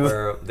did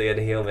for the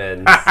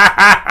Inhumans.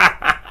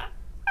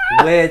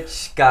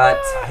 Which got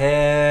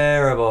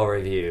terrible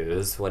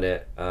reviews when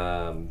it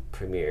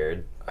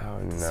premiered. Oh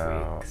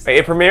no! Wait,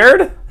 it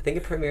premiered? I think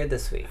it premiered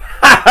this week.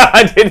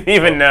 I didn't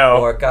even know.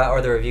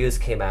 Or the reviews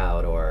came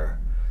out, or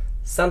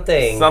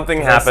something.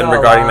 Something happened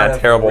regarding that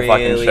terrible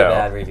fucking show. Really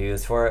bad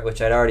reviews for it,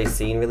 which I'd already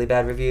seen really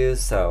bad reviews.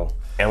 So.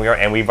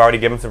 And we've already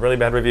given some really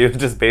bad reviews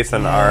just based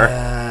on our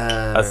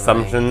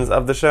assumptions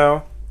of the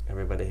show.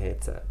 Everybody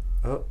hates it.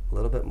 Oh, a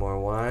little bit more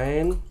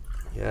wine.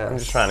 Yeah. I'm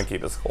just trying to keep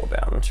this cool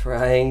down.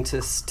 Trying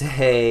to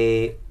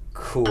stay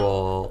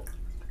cool.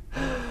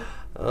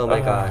 Oh my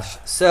gosh.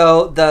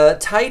 So the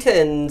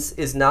Titans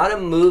is not a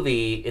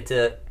movie, it's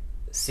a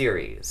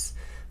series.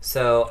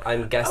 So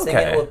I'm guessing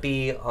it will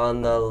be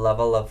on the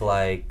level of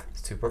like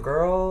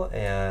Supergirl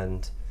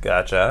and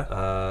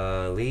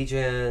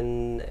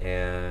Legion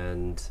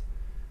and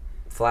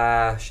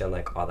Flash and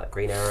like all that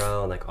Green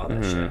Arrow and like all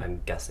that shit.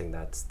 I'm guessing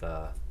that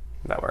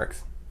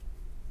works.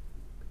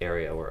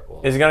 Area where it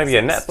will Is it going to be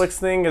a Netflix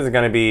thing? Is it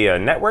going to be a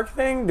network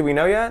thing? Do we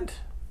know yet?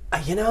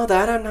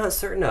 That I'm not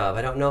certain of.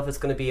 I don't know if it's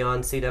going to be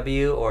on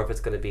CW or if it's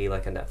going to be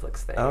like a Netflix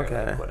thing or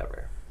like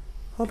whatever.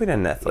 Hoping a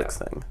Netflix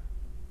thing.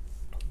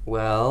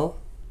 Well,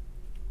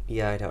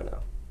 yeah, I don't know.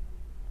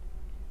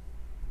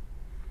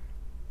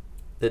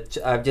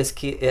 I've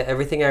just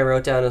everything I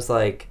wrote down is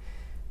like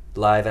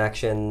live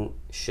action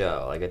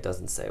show. Like it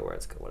doesn't say what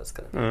it's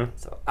going to be.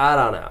 So I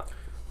don't know.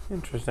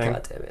 Interesting.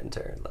 Goddamn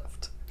intern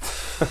left.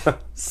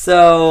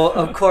 So,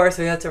 of course,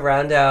 we have to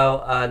round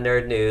out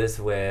Nerd News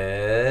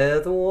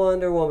with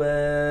Wonder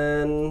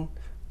Woman.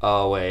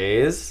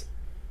 Always.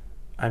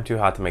 I'm too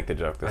hot to make the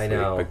joke this week,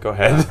 but go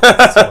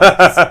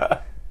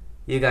ahead.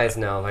 You guys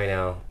know by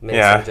now.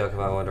 Make some joke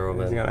about Wonder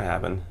Woman. It's going to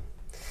happen.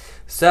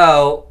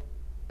 So,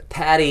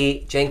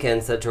 Patty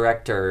Jenkins, the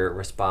director,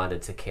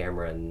 responded to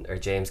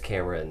James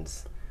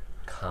Cameron's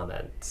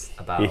comments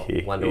about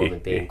Wonder Woman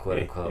being,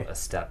 quote-unquote, a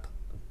step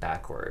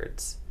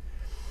backwards.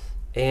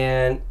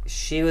 And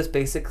she was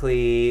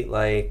basically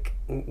like,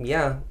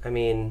 yeah, I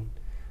mean,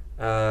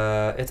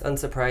 it's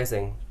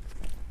unsurprising.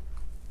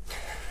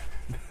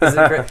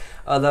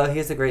 Although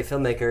he's a great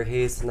filmmaker,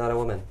 he's not a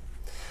woman.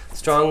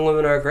 Strong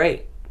women are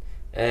great.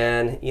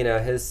 And,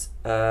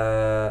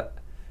 a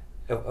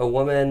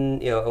woman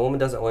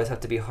doesn't always have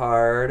to be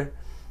hard,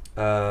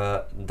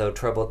 though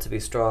troubled to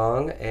be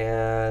strong.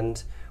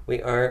 And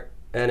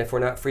if we're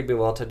not free to be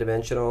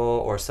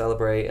multidimensional or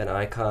celebrate an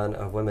icon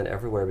of women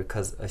everywhere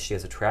because she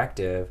is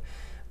attractive,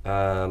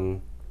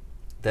 then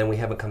we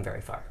haven't come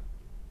very far.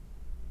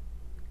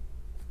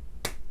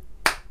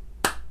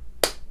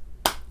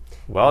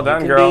 Well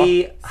done, girl.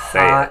 You can be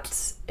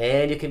hot,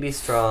 and you can be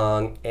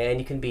strong, and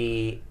you can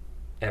be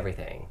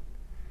everything.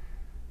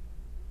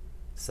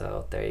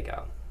 So there you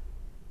go.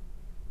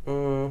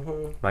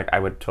 Mm-hmm. Like I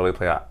would totally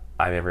play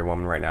I'm Every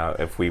Woman right now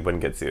if we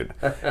wouldn't get sued.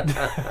 It's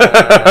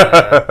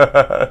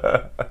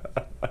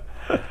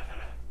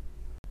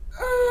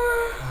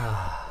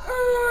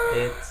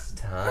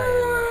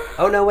time.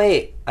 Oh no,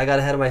 wait! I got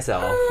ahead of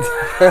myself.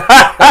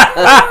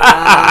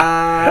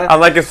 I'm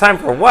like, it's time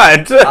for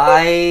what?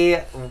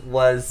 I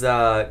was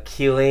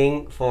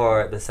queuing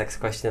for the sex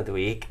question of the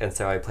week, and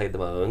so I played the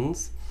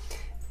Moans.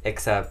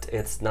 Except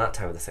it's not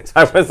time for the sex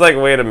question. I was like,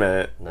 wait a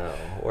minute. No,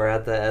 we're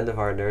at the end of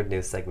our Nerd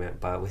News segment,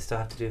 but we still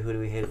have to do Who Do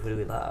We Hate, Who Do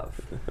We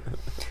Love.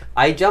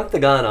 I jumped the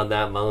gun on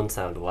that Moan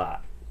sound a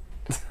lot.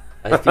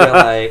 I feel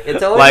like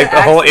it's always like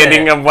the whole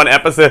ending of one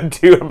episode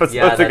 2 episodes ago.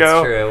 Yeah,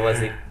 that's true. It was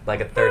like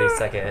a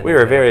 30-second ending. We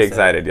were very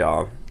excited,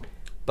 y'all.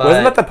 But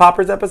wasn't that the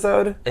Poppers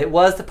episode? It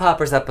was the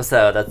Poppers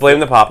episode. Blame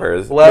the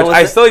Poppers. Well, which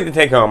I still need to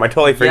take home. I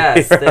totally forget.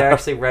 Yes, they're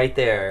actually right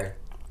there.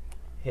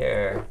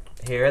 Here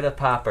are the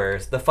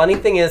Poppers. The funny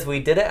thing is, we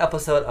did an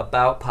episode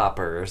about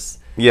Poppers.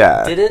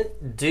 Yeah.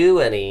 Didn't do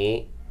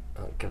any.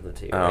 I'll give them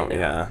to you right now.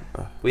 Yeah.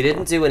 We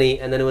didn't do any,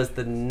 and then it was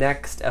the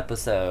next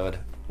episode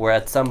where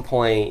at some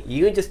point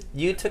you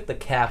took the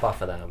cap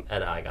off of them,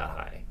 and I got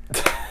high.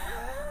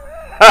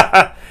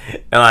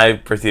 And I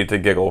proceeded to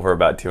giggle for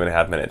about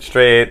 2.5 minutes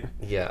straight.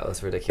 Yeah, it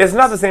was ridiculous. It's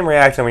not the same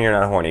reaction when you're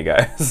not horny,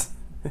 guys.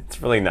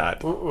 It's really not.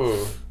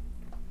 Mm-mm.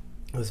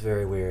 It was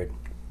very weird.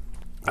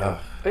 I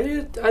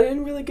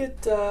didn't really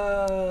get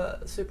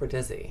super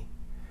dizzy.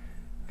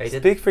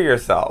 Speak for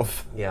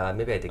yourself. Yeah,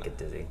 maybe I did get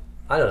dizzy.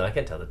 I don't know. I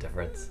can't tell the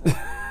difference.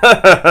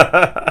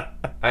 I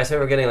just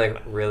remember getting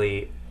like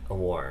really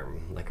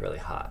warm, like really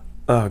hot.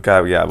 Oh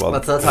God, yeah. Well,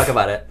 let's not talk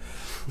about it.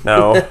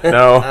 No,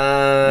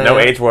 no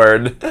H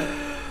word.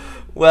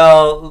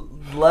 Well,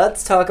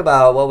 let's talk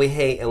about what we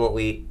hate and what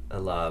we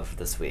love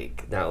this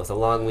week. Now, it was a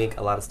long week.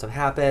 A lot of stuff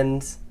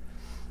happened.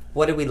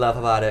 What did we love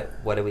about it?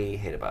 What did we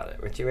hate about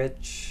it? Richie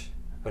Rich?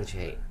 What did you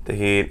hate? The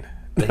heat.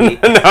 The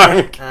heat? No,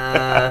 I'm kidding.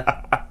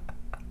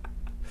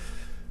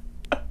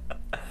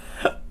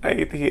 I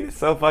hate the heat. It's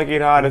so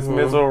fucking hot. It's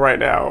miserable right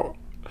now.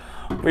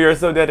 We are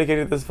so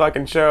dedicated to this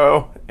fucking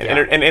show and,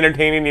 and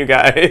entertaining you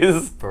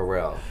guys. For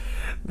real.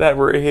 That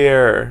we're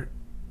here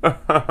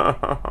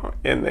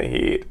in the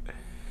heat.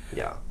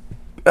 Yeah.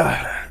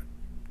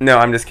 No,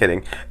 I'm just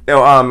kidding.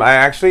 No,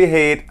 I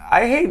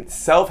hate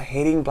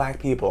self-hating black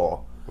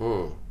people.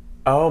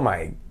 Oh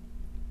my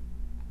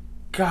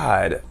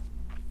God.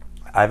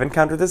 I've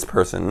encountered this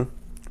person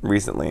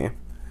recently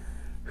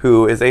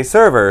who is a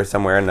server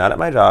somewhere, not at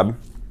my job,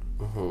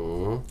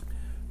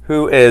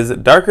 who is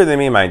darker than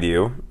me, mind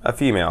you, a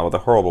female with a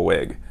horrible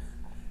wig.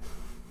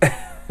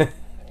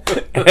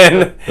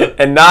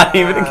 and not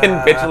even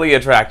conventionally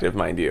attractive,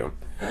 mind you.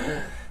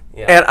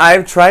 Yeah. And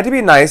I've tried to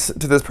be nice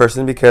to this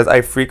person because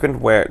I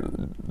frequent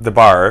the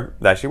bar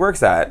that she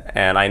works at,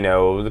 and I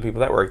know the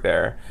people that work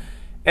there.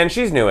 And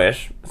she's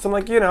newish, so I'm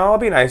like, I'll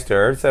be nice to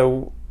her.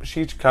 So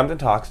she comes and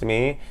talks to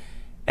me,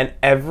 and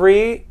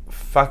every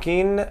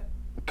fucking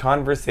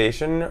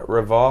conversation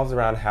revolves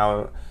around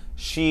how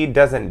she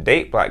doesn't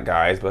date black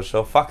guys, but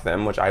she'll fuck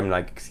them, which I'm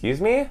like,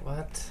 excuse me?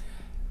 What?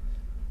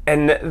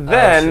 And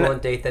then... she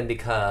won't date them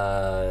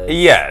because...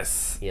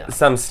 Yes. Yeah.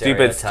 Some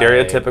stupid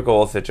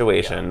stereotypical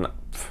situation. Yeah.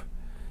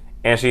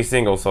 And she's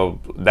single,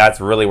 so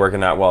that's really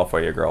working out well for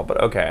you, girl,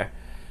 but okay.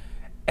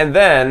 And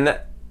then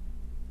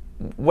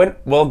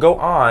we'll go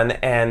on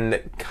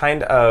and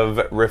kind of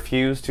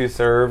refuse to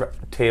serve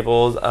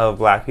tables of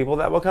black people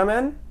that will come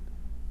in.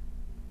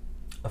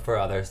 For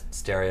other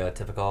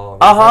stereotypical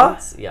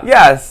reasons? Yeah.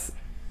 Yes.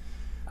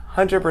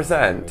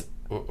 100%.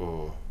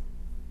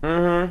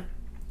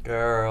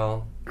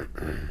 Girl.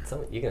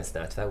 You're going to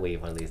snatch that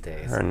weave one of these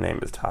days. Her name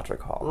is Tatra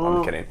Call.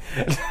 I'm kidding.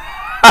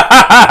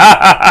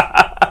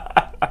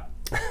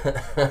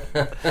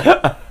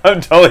 I'm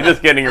totally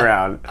just kidding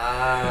around.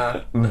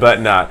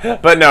 But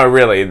no,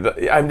 really.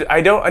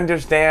 I don't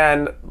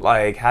understand,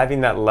 like,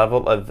 having that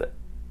level of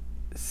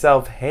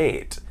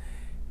self-hate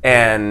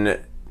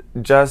and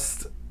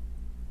just...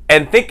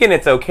 and thinking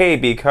it's okay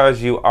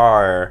because you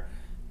are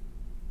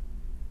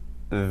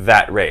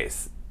that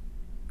race.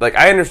 Like,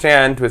 I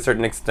understand to a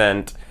certain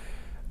extent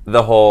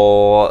the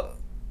whole,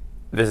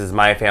 this is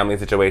my family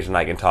situation,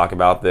 I can talk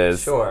about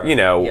this. Sure.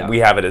 We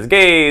have it as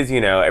gays,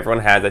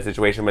 everyone has that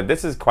situation, but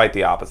this is quite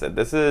the opposite.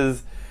 This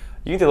is,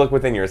 you need to look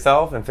within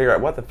yourself and figure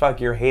out what the fuck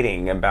you're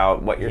hating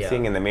about what you're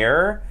seeing in the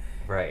mirror.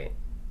 Right.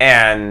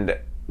 And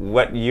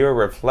what you're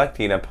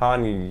reflecting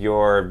upon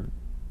your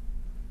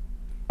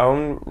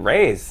own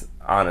race,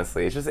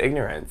 honestly. It's just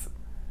ignorance.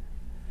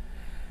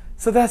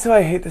 So that's who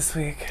I hate this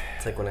week.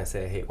 It's like when I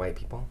say I hate white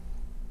people.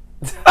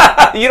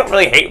 You don't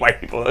really hate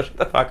white people, though. Shut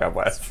the fuck up,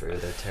 Wes. It's true,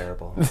 they're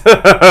terrible.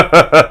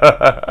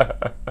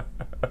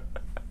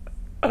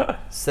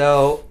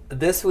 So,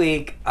 this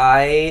week,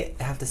 I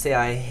have to say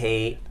I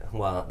hate,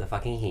 the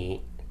fucking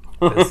heat.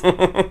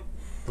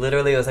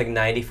 Literally, it was like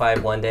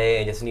 95 one day,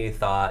 and just when you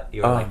thought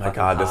you were oh like, my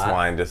God, hot, this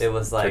wine just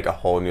took a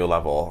whole new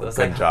level. It was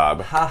Good like,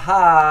 job.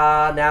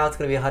 Ha, now it's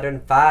going to be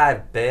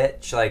 105,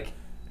 bitch. Like,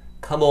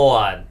 come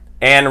on.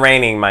 And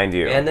raining, mind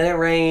you. And then it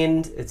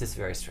rained. It's just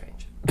very strange.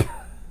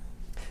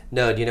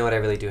 No, do you know what I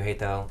really do hate,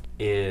 though?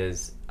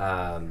 Is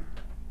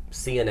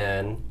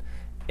CNN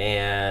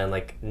and,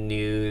 like,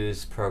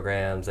 news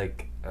programs,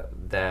 like,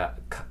 that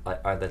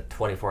are the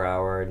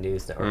 24-hour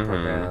news network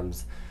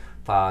programs,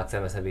 Fox,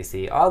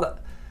 MSNBC, all the...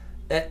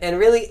 And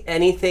really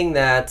anything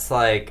that's,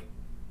 like,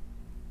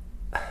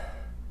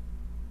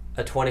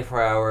 a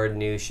 24-hour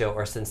news show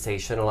or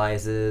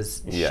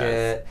sensationalizes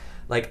shit.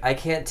 Like, I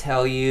can't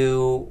tell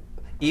you...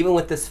 Even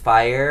with this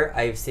fire,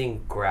 I've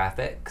seen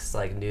graphics,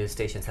 like news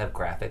stations have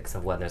graphics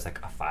of when there's like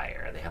a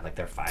fire. They have like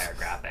their fire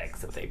graphics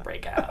that they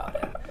break out.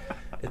 And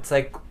it's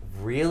like,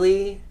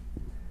 really?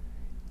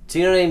 Do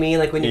you know what I mean?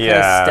 Like when you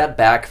kind of step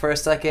back for a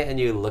second and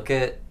you look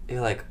at,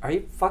 you're like, are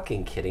you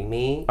fucking kidding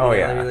me?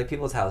 I mean, like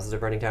people's houses are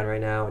burning down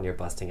right now and you're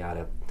busting out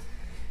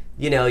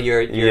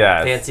your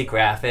fancy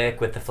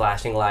graphic with the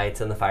flashing lights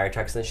and the fire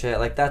trucks and shit.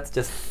 Like that's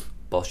just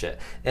bullshit.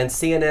 And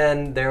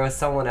CNN, there was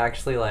someone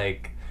actually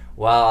like,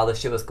 while all this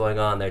shit was going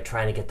on, they're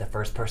trying to get the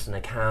first person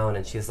account,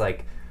 and she's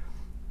like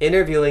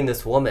interviewing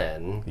this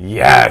woman.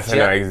 Yes, I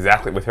know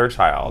exactly, with her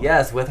child.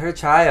 Yes, with her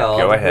child.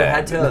 Go ahead. Who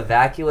had to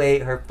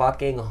evacuate her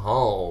fucking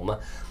home.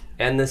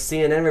 And the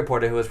CNN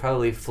reporter who was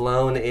probably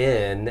flown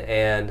in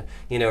and,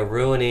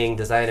 ruining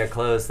designer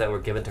clothes that were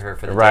given to her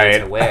for the day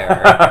to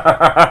wear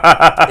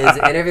is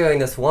interviewing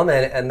this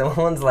woman, and the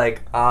woman's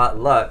like,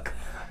 look,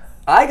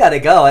 I gotta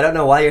go. I don't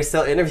know why you're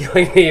still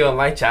interviewing me when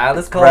my child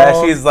is cold. Right,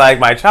 she's like,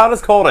 my child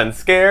is cold and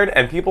scared,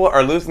 and people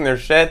are losing their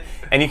shit,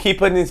 and you keep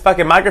putting these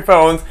fucking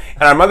microphones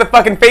in our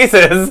motherfucking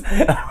faces.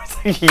 And I was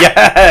like,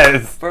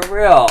 yes! For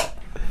real.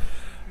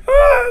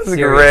 Oh, that was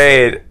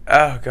great.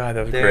 Oh, God,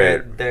 that was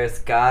great. There's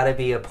gotta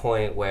be a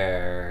point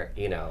where,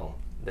 you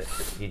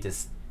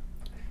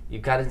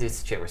gotta do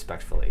shit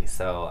respectfully.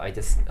 So I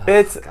just,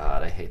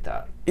 God, I hate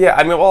that. Yeah,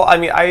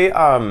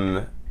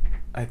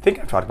 I think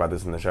I've talked about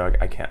this in the show.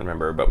 I can't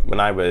remember. But when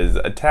I was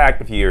attacked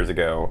a few years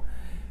ago,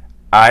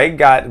 I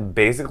got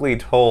basically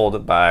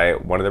told by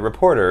one of the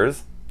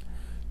reporters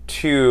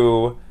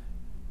to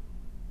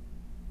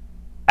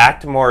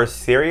act more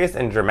serious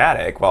and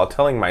dramatic while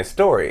telling my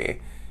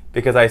story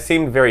because I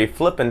seemed very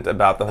flippant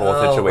about the whole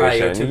situation. Right,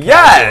 you're too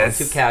yes!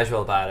 Too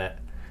casual about it.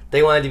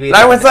 They wanted to be... And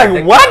I was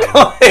like,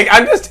 what? Like,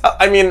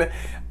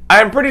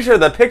 I'm pretty sure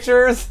the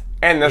pictures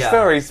and the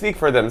story speak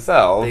for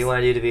themselves. They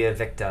wanted you to be a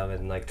victim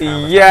and like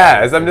traumatize.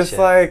 Yes, I'm just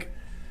like...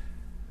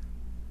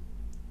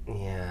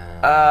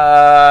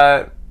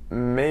 Yeah.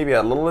 Maybe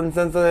a little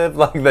insensitive,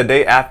 like the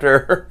day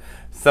after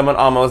someone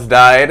almost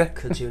died.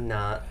 Could you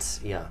not?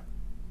 Yeah.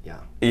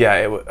 Yeah,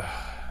 it would.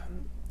 How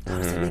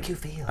does it make you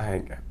feel?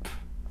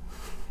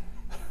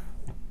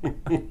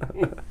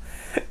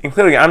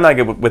 Including, I'm not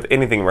good with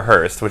anything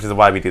rehearsed, which is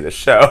why we do the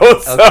show.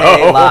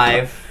 Okay,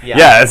 live. Yeah.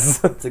 Yes.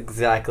 That's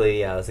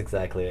exactly it.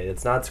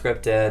 It's not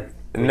scripted.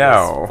 We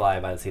just fly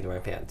by the seat of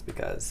our pants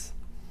because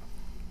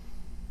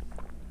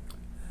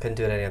couldn't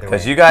do it any other way.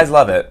 Because you guys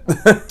love it.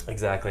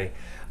 Exactly.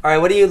 All right,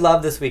 what do you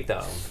love this week,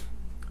 though?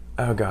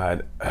 Oh,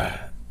 God.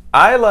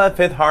 I love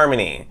Fifth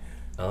Harmony.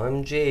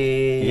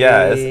 OMG.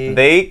 Yes,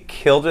 they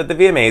killed it at the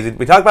VMAs.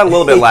 We talked about it a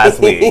little bit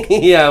last week.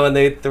 Yeah, when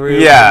they threw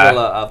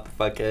Camilla up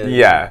fucking...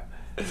 Yeah.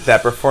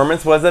 That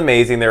performance was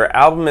amazing. Their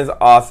album is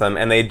awesome.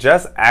 And they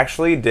just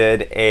actually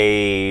did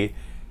a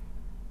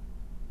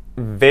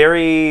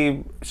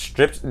very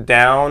stripped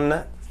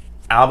down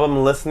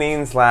album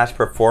listening /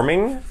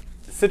 performing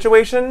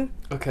situation.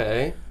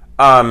 Okay.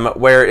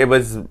 Where it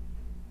was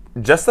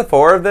just the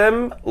four of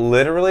them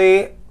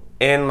literally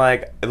in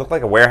like, it looked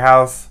like a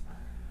warehouse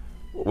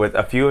with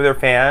a few of their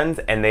fans,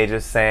 and they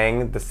just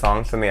sang the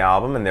songs from the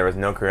album, and there was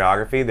no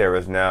choreography, there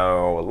was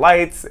no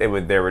lights, they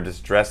were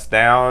just dressed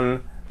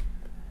down,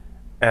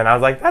 and I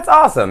was like, that's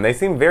awesome. They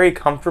seem very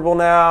comfortable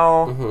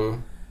now.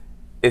 Mm-hmm.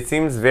 It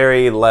seems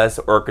very less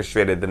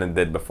orchestrated than it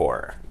did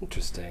before.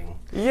 Interesting.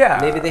 Yeah.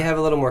 Maybe they have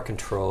a little more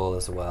control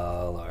as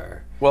well,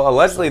 or... Well,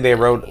 allegedly they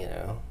wrote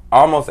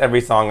almost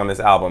every song on this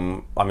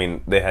album. I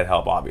mean, they had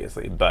help,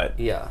 obviously, but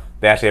yeah,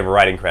 they actually have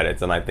writing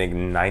credits, and I think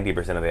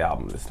 90% of the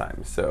album this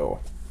time,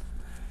 so...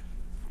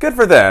 Good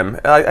for them.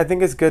 I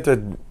think it's good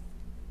to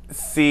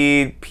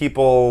see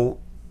people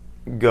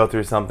go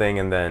through something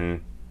and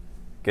then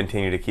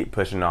continue to keep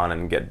pushing on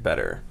and get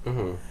better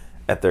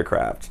at their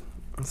craft.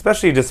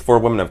 Especially just for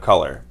women of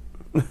color.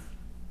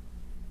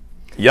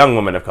 Young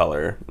women of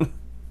color.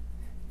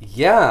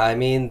 Yeah, I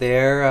mean,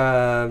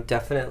 they're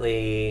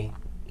definitely,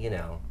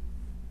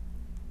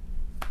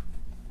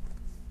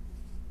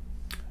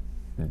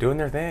 doing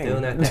their thing. I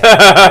don't know.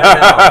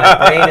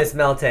 My brain is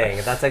melting.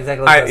 That's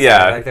exactly what I was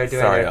saying. Like they're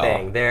doing their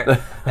thing. They're, I'm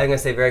going to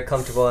say, very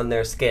comfortable in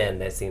their skin,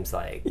 it seems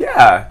like.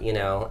 Yeah.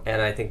 And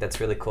I think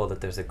that's really cool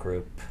that there's a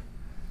group.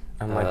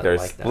 I'm like, they're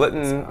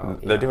splitting,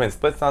 they're doing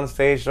splits on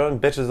stage, throwing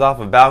bitches off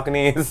of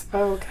balconies.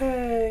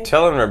 Okay.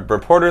 Telling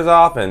reporters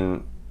off,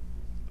 and...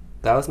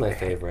 That was my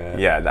favorite.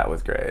 Yeah, that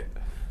was great.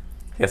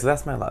 Yeah, so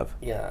that's my love.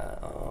 Yeah.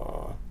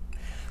 Aww.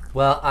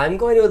 Well, I'm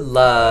going to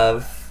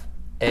love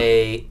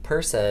a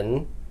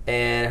person...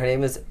 And her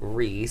name is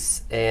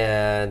Reese,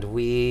 and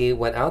we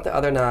went out the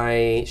other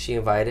night. She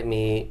invited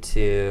me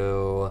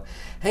to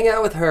hang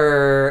out with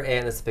her,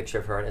 and it's a picture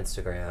of her on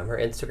Instagram. Her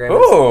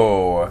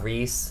Instagram is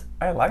Reese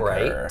I like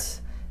Bright, her.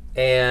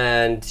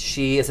 And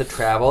she is a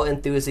travel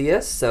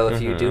enthusiast. So if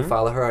you do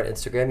follow her on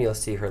Instagram, you'll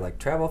see her like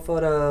travel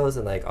photos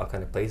and like all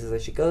kind of places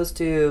that she goes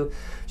to.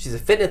 She's a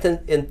fitness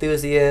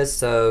enthusiast,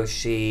 so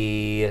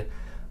she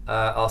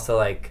also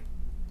like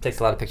takes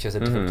a lot of pictures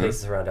of different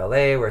places around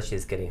LA where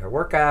she's getting her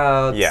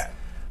workouts. Yeah.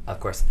 Of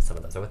course, some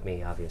of those are with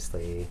me,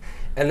 obviously.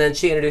 And then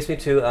she introduced me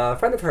to a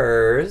friend of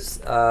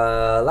hers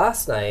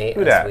last night.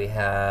 Who as we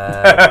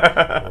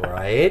had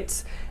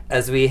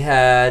as we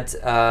had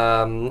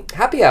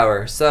happy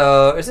hour.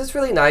 So it's just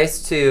really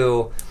nice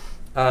to,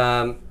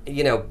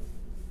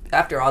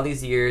 after all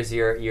these years,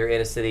 you're in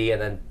a city and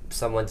then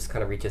someone just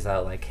kind of reaches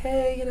out like,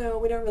 hey,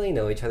 we don't really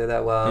know each other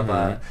that well,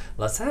 but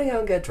let's hang out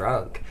and get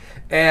drunk.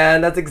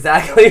 And that's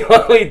exactly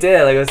what we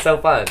did. Like, it was so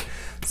fun.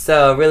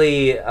 So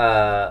really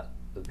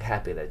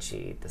happy that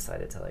she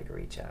decided to like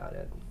reach out.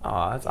 And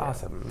that's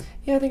awesome.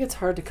 Yeah, I think it's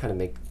hard to kind of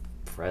make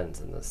friends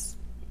in this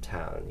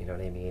town. You know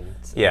what I mean?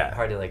 It's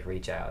hard to like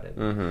reach out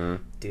and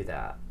do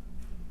that.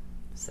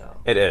 So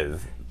it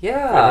is.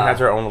 Yeah. Everyone has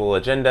their own little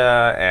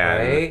agenda,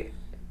 and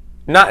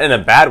not in a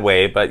bad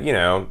way, but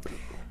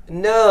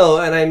No,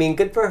 and I mean,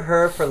 good for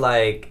her for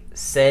like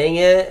saying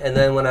it. And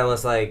then when I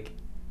was like,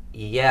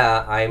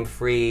 yeah, I'm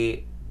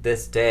free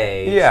this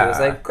day, she was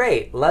like,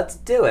 great, let's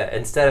do it.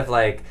 Instead of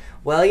like,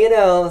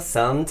 well,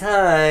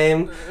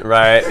 sometime.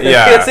 Right,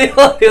 yeah.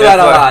 People do that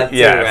a lot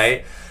too,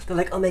 right? They're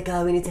like, oh my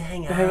God, we need to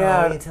hang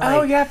out. We need to,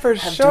 like, for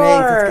have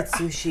sure. Drinks, let's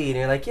get sushi. And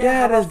you're like,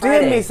 yeah, just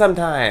do me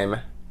sometime.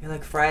 You're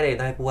like, Friday. And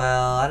they're like,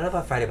 well, I don't know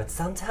about Friday, but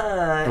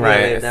sometime. Right.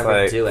 And they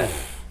never do it.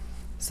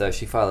 So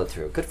she followed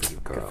through. Good for you,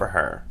 girl. Good for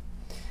her.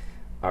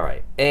 All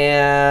right.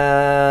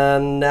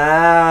 And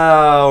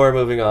now we're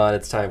moving on.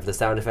 It's time for the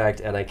sound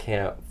effect, and I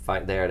can't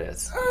find... There it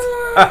is.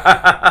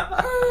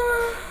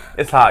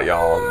 It's hot,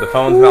 y'all. The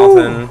phone's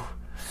melting.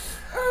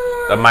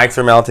 The mics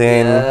are melting.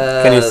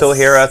 Yes. Can you still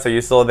hear us? Are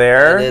you still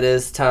there? And it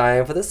is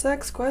time for the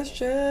sex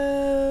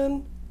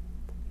question.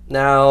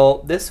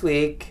 Now, this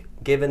week,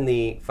 given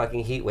the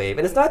fucking heat wave,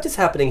 and it's not just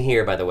happening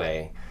here, by the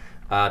way.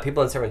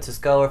 People in San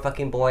Francisco are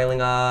fucking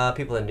boiling up.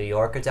 People in New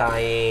York are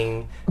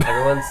dying.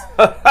 Everyone's,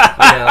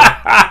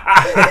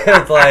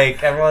 it's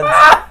like everyone's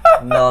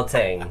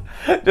melting.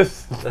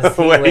 Just Those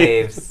heat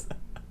waves.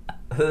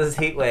 Those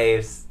heat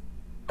waves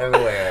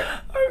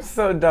everywhere. I'm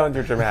so done with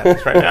your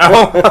dramatics right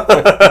now.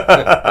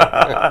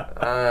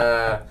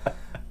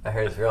 I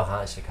heard it's real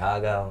hot in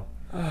Chicago.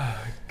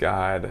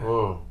 God.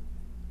 Mm.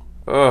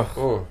 Ugh.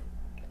 Mm.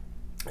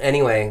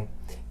 Anyway,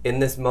 in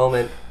this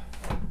moment,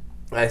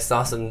 I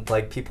saw some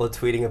like people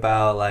tweeting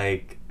about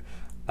like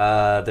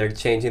they're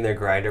changing their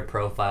Grindr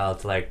profile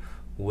to like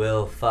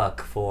will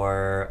fuck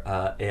for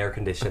air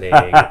conditioning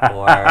or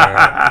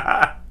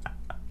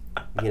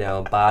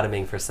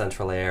bottoming for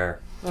central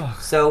air.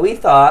 So we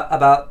thought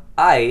about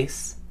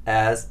ice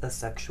as a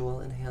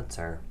sexual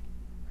enhancer.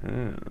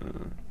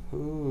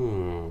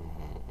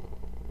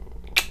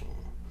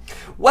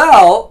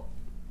 Well,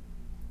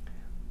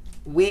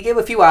 we give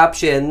a few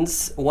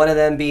options, one of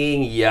them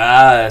being,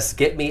 yes,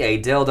 get me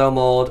a dildo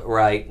mold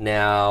right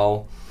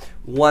now.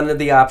 One of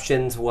the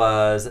options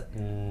was,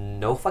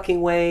 no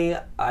fucking way,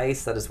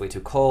 ice, that is way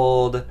too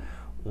cold.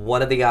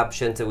 One of the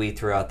options that we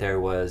threw out there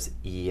was,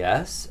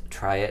 yes,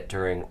 try it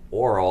during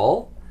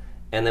oral.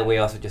 And then we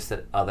also just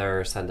said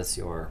other, send us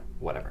your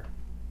whatever.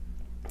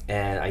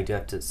 And I do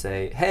have to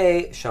say,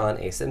 hey, Sean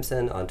A.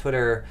 Simpson on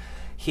Twitter,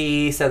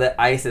 he said that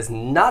ice is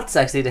not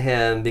sexy to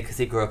him because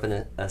he grew up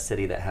in a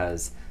city that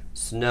has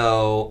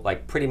snow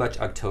like pretty much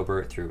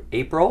October through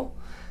April.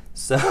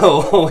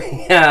 So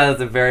he has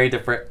a very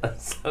different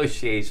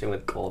association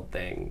with cold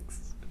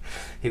things.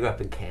 He grew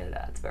up in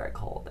Canada. It's very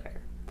cold there.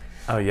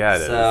 Oh, yeah,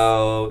 it is.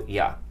 So,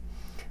 yeah.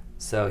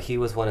 So he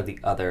was one of the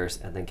others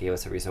and then gave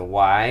us a reason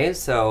why.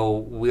 So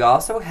we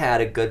also had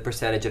a good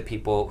percentage of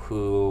people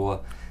who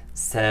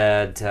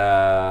said,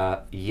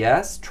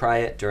 yes, try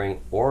it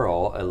during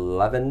oral.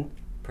 11%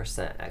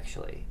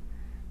 actually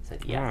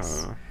said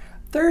yes.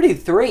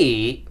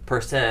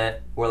 33%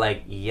 were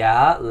like,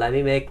 yeah, let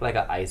me make like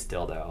an ice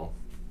dildo.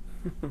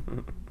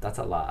 That's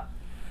a lot.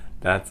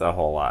 That's a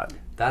whole lot.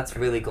 That's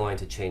really going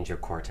to change your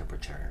core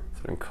temperature.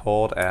 Some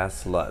cold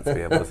ass sluts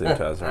be able to listen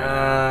to us right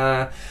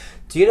now.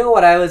 Do you know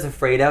what I was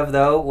afraid of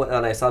though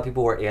when I saw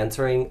people were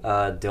answering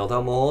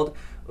dildo mold?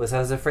 Was I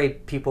was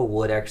afraid people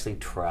would actually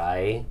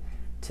try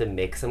to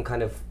make some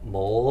kind of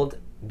mold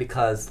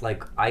because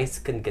like ice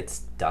can get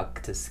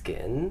stuck to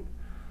skin.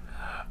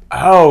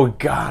 Oh,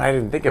 God, I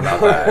didn't think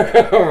about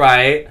that.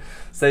 Right?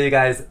 So you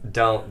guys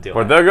don't do it.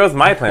 Well, there goes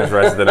my plans for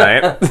the rest of the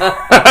night.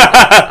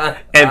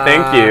 And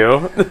thank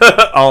you.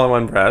 All in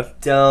one breath.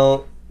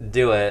 Don't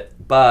do it.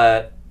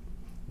 But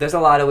there's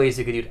a lot of ways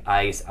you could use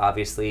ice.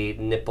 Obviously,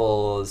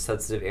 nipples,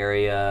 sensitive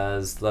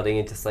areas, letting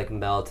it just like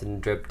melt and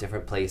drip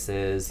different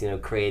places,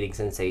 creating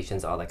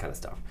sensations, all that kind of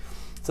stuff.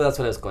 So that's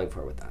what I was going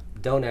for with that.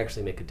 Don't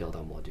actually make a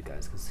dildo mold, you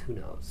guys, because who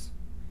knows?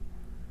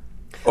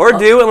 Or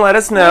do and let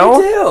us know.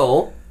 I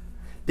do.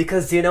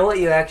 Because do you know how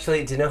you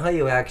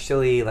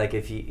actually like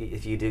if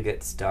you do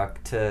get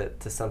stuck to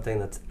something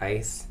that's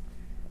ice,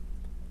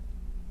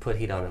 put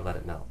heat on it, let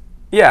it melt.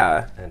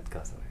 Yeah. And it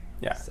goes away.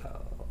 Yeah. So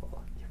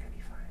you're gonna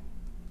be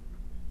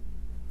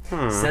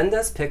fine. Send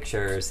us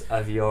pictures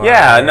of your.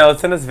 Yeah, no,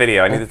 send us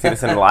video. I need to see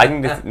this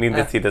need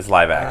to see this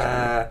live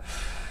action.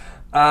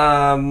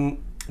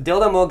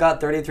 Dildo mold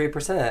got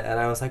 33%, and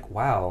I was like,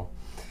 wow.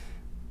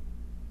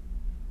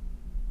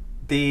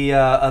 The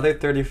other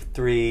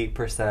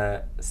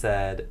 33%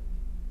 said,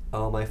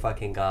 oh my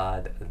fucking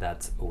God,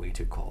 that's way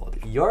too cold.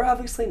 You're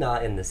obviously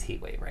not in this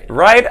heat wave right now.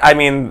 Right? I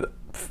mean,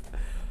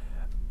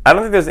 I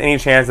don't think there's any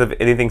chance of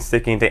anything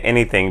sticking to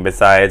anything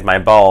besides my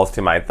balls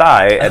to my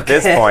thigh at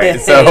this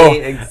point. So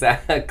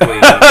exactly.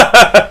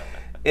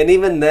 And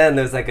even then,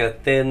 there's like a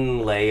thin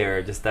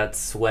layer, just that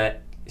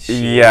sweat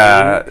sheen.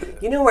 Yeah.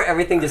 You know where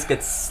everything just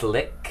gets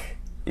slick?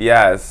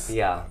 Yes.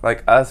 Yeah.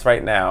 Like us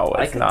right now.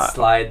 I It's could not.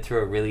 slide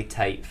through a really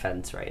tight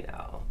fence right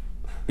now.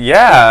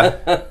 Yeah.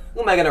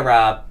 Who am I gonna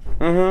rob?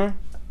 Mm-hmm.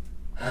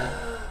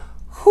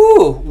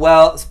 Whew.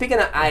 Well, speaking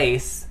of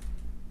ice,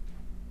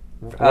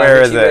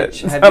 Where is Richie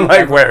it? Rich, I'm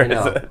like, where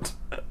is it?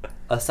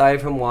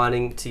 Aside from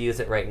wanting to use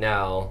it right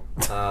now,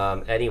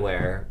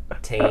 anywhere,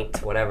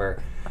 taint,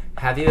 whatever,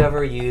 have you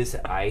ever used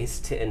ice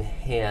to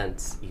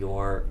enhance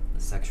your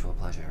sexual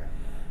pleasure?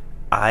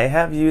 I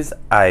have used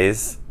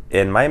ice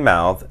in my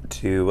mouth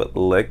to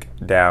lick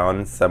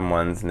down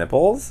someone's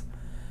nipples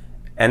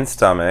and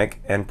stomach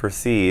and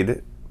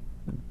proceed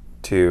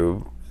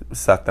to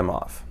suck them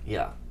off.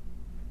 Yeah.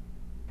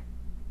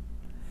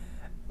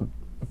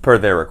 Per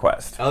their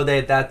request. Oh,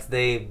 they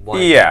want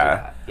to do Yeah.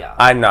 that. Yeah.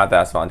 I'm not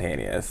that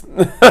spontaneous.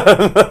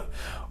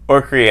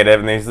 Or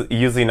creative, and there's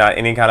usually not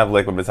any kind of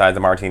liquid besides a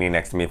martini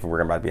next to me if we're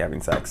about to be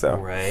having sex, so.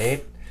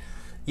 Right.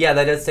 Yeah,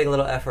 that does take a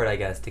little effort, I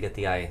guess, to get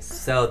the ice.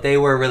 So they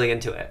were really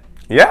into it.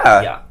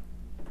 Yeah. Yeah.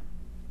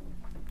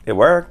 It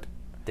worked.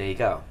 There you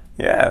go.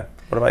 Yeah.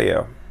 What about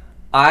you?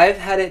 I've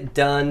had it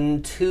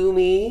done to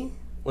me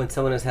when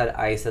someone has had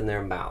ice in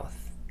their mouth.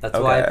 That's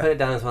why I put it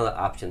down as one of the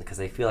options, because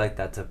I feel like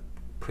that's a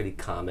pretty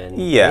common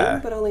thing,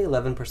 but only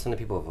 11% of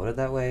people voted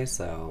that way,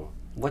 so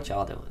what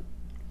y'all doing?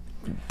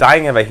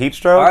 Dying of a heat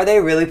stroke? Are they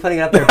really putting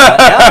it up their butt?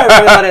 Now I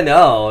really want to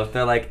know if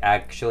they're like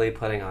actually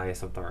putting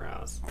ice up their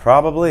ass.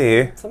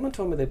 Probably. Someone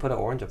told me they put an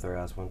orange up their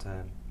ass one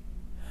time.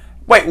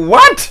 Wait,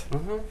 what?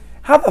 Mm-hmm.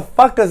 How the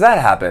fuck does that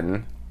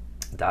happen?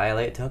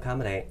 Dilate to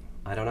accommodate.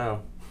 I don't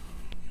know.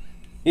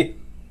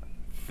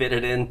 Fit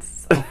it in.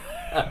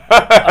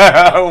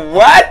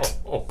 What?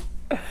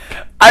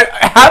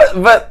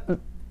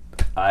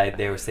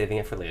 They were saving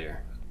it for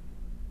later.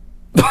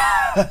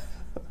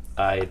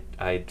 I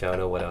don't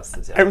know what else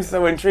to tell you. I'm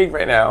so intrigued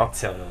right now.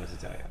 I don't know what to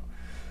tell you.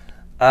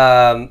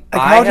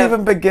 How do you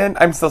even begin?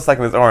 I'm still stuck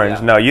in this orange.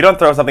 Yeah. No, you don't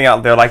throw something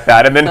out there like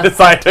that and then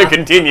decide to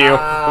continue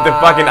with the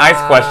fucking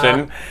ice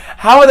question.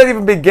 How would that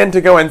even begin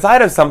to go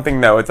inside of something,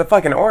 though? It's a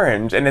fucking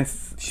orange, and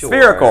it's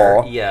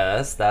spherical.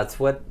 Yes, that's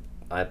what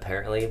I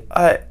apparently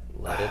let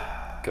it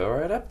go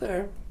right up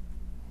there.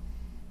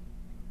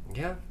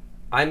 Yeah.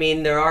 I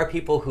mean, there are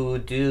people who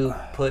do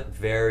put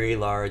very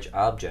large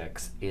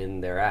objects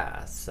in their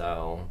ass,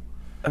 so...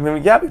 I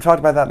mean, yeah, we've talked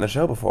about that in the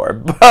show before,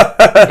 but...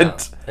 Yeah.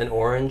 An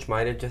orange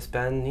might have just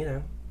been, you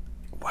know...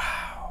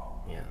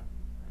 Wow. Yeah.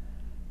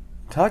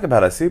 Talk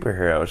about a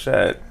superhero,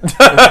 shit.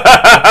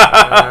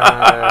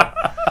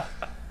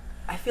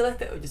 I feel like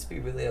that would just be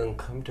really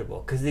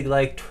uncomfortable, because they,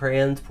 like,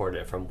 transport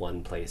it from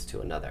one place to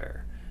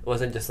another. It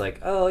wasn't just like,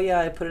 oh, yeah,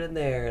 I put it in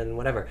there and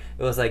whatever.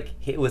 It was like,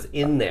 it was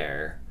in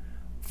there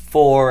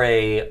for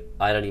a,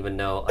 I don't even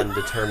know,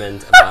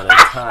 undetermined amount of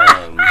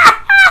time.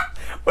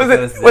 Was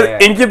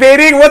it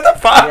incubating? What the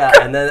fuck? Yeah,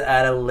 and then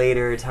at a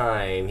later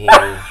time, he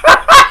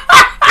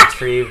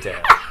retrieved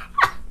it.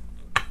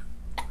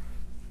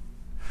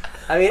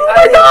 I mean,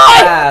 I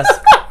didn't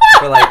ask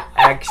for, like,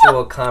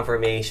 actual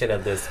confirmation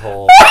of this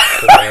whole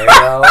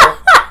scenario.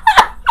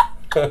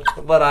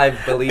 But I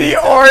believe the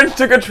orange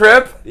took a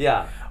trip?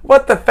 Yeah.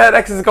 What the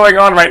FedEx is going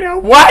on right now?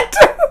 What?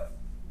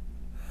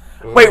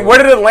 Wait,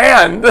 where did it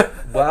land?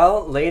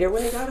 Well, later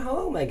when he got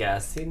home, I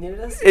guess. He needed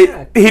a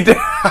snack. He did.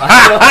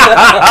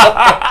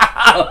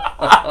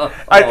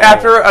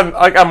 After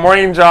a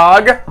morning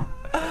jog?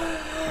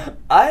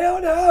 I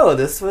don't know.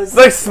 This was...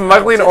 Like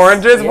smuggling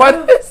oranges? Yeah,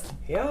 what is...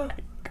 Yeah.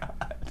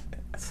 God.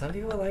 Some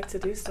people like to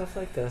do stuff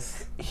like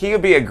this. He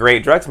would be a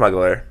great drug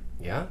smuggler.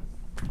 Yeah.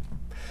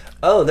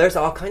 Oh, there's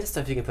all kinds of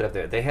stuff you can put up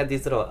there. They had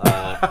these little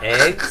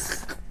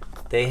eggs.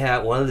 They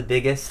had one of the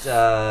biggest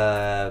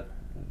sex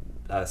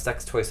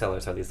toy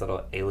sellers are these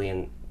little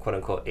alien,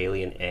 quote-unquote,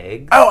 alien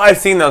eggs. Oh, I've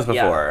seen those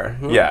before. Yeah.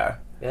 Mm-hmm. Yeah.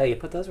 Yeah, you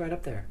put those right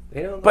up there.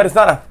 They don't. But it's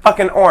not a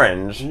fucking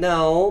orange.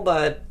 No,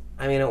 but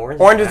I mean,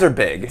 oranges are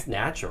big. It's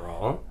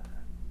natural.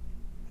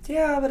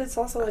 Yeah, but it's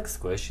also like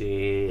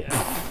squishy.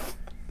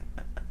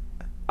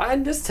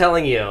 I'm just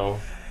telling you.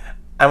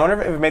 I wonder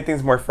if it would make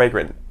things more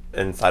fragrant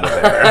inside of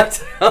there.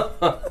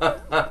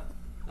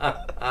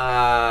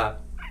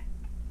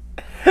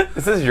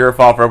 This is your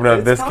fault for opening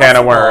up this can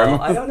of worms.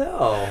 I don't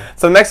know.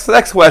 So next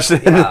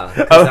question of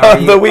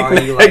the week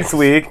next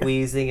week.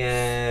 Squeezing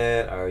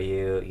it? Are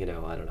you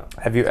I don't know.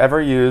 Have you ever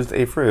used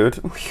a fruit?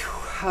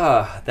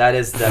 That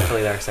is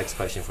definitely our next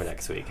question for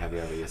next week. Have you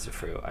ever used a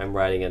fruit? I'm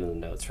writing it in the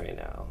notes right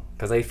now.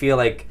 Because I feel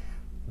like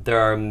there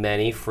are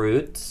many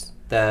fruits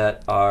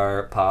that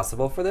are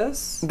possible for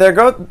this. That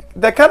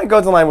kind of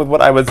goes in line with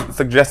what I was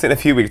suggesting a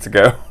few weeks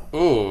ago.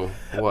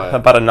 What?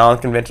 About a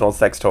non-conventional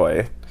sex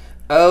toy.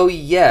 Oh,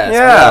 yes.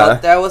 Yeah. Well,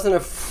 that wasn't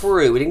a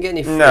fruit. We didn't get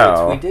any fruits.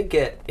 No. We did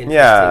get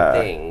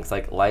interesting things,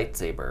 like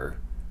lightsaber.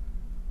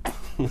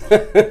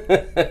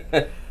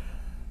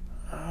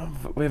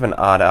 We have an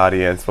odd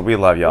audience, but we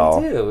love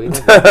y'all. We do. We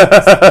love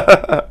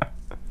y'all.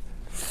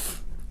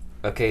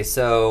 Okay,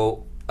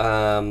 so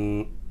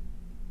I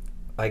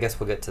guess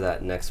we'll get to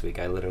that next week.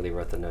 I literally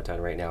wrote the note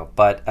down right now.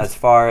 But as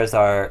far as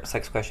our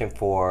sex question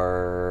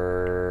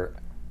for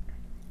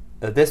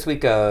this week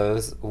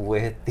goes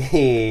with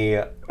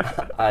the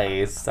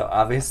ice, so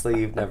obviously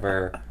you've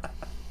never,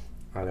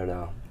 I don't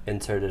know,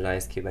 inserted an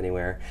ice cube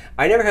anywhere.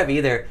 I never have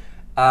either.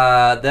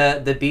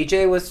 The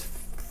BJ was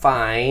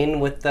fine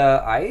with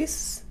the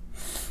ice,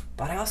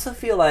 but I also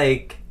feel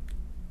like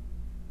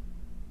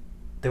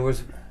there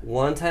was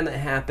one time it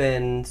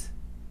happened,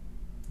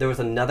 there was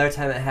another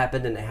time it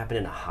happened, and it happened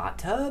in a hot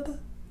tub.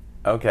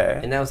 Okay.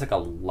 And that was like a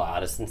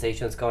lot of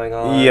sensations going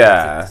on.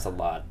 Yeah. Just a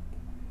lot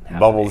happening.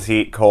 Bubbles,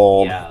 heat,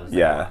 cold.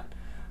 Yeah.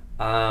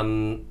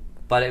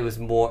 But it was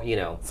more,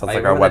 Sounds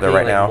like our weather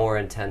right now. More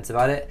intense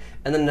about it.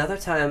 And then another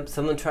time,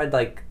 someone tried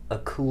like a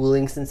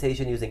cooling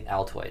sensation using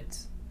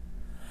Altoids.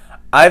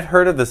 I've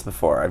heard of this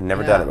before. I've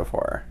never done it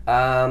before.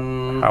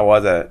 How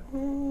was it?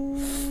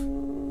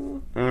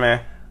 Meh.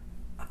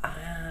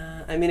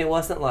 I mean, it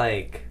wasn't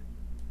like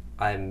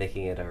I'm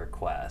making it a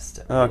request.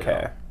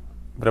 Okay.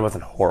 But it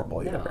wasn't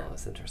horrible either. No, it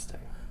was interesting.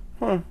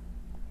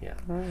 Yeah.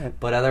 All right.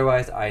 But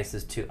otherwise, ice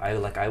is too...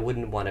 I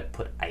wouldn't want to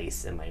put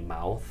ice in my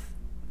mouth.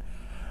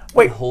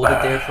 Wait. Hold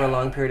it there for a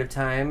long period of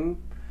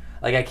time.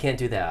 Like, I can't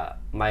do that.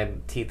 My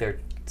teeth are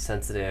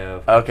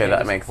sensitive. Okay, I can't that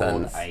just makes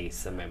hold sense.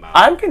 ice in my mouth.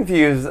 I'm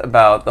confused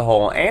about the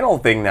whole anal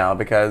thing now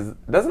because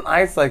doesn't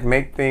ice like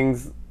make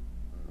things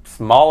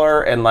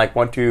smaller and like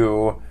want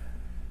to,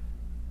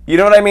 you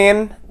know what I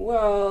mean?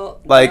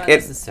 Well, Like not it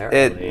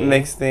necessarily.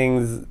 makes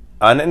things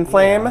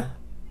uninflame.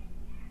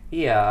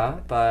 Yeah,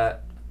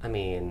 but I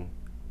mean,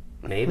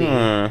 maybe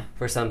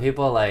for some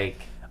people, like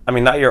I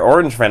mean, not your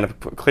orange friend,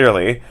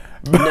 clearly.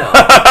 no.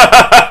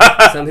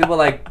 Some people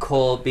like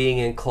cold, being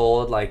in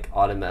cold, like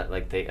automatic,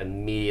 like they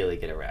immediately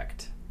get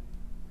erect.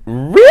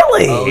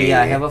 Really? Oh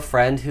yeah, I have a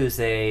friend who's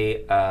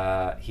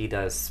he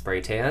does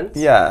spray tans.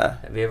 Yeah.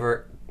 Have you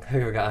ever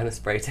gotten a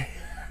spray tan?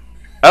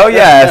 Oh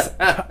yes,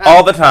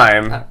 all the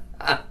time.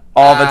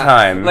 All the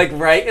time. Like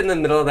right in the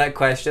middle of that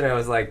question, I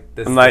was like,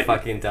 "This is like- a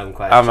fucking dumb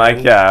question." I'm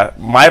like, yeah,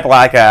 my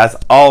black ass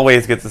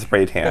always gets a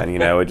spray tan. You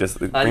know, it just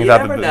brings you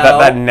out never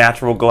that know.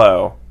 natural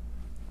glow.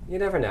 You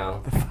never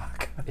know.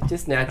 Fuck. It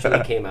just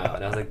naturally came out,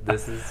 and I was like,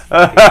 "This is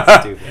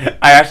fucking stupid."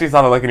 I actually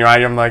saw the look in your eye.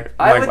 I'm like,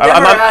 I would never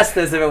ask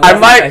this if it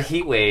wasn't a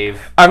heat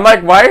wave. I'm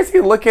like, why is he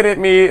looking at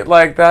me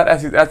like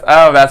that?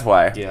 That's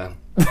why. Yeah.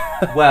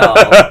 Well,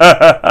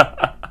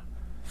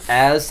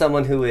 as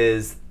someone who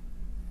is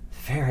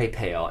very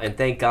pale, and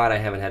thank God I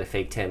haven't had a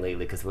fake tan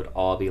lately, because it would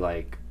all be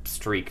like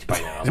streaked by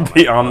now. From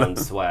Beyond my own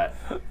sweat.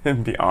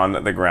 Beyond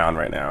the ground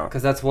right now.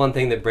 Because that's one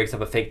thing that breaks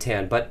up a fake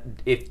tan. But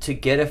if to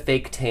get a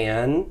fake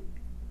tan,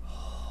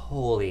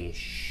 holy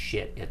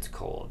shit, it's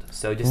cold.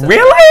 So just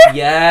really?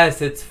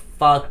 Yes, it's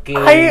fucking.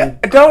 I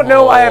don't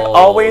know. I have cold.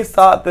 always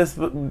thought this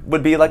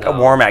would be like a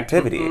warm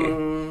activity.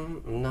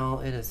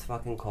 No, it is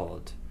fucking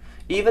cold.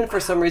 Even for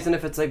some reason,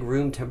 if it's like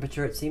room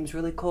temperature, it seems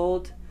really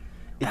cold.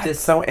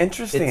 That's so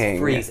interesting.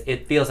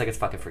 It feels like it's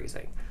fucking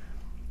freezing.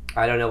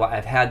 I don't know why.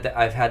 I've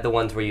had the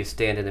ones where you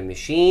stand in a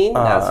machine.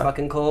 That's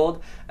fucking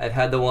cold. I've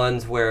had the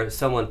ones where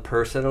someone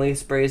personally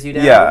sprays you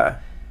down. Yeah.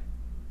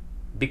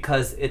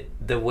 Because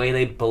the way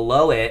they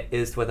blow it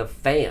is with a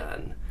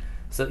fan.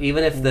 So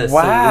even if the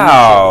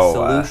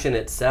solution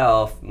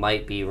itself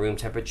might be room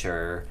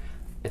temperature,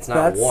 it's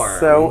not warm. That's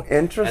so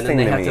interesting and then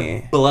they to have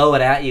me. to blow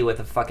it at you with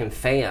a fucking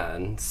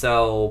fan.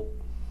 So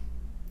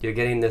you're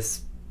getting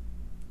this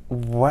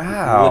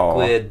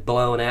liquid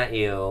blown at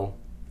you.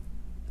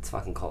 It's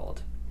fucking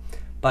cold.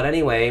 But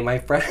anyway, my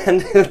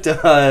friend who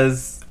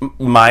does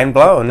mind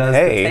blown. the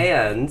Hey.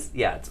 fans,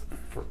 yeah,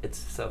 it's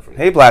so freaking.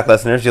 Hey, black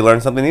listeners, you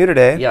learned something new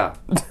today. Yeah.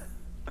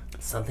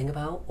 Something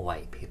about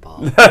white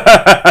people.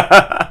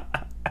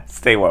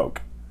 Stay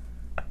woke.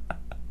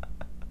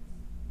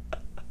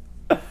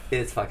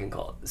 It's fucking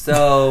cold.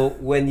 So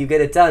when you get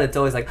it done, it's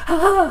always like,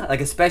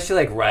 like especially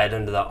like right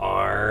under the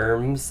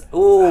arms.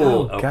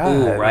 Ooh,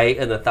 God. Right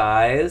in the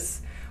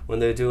thighs when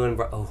they're doing.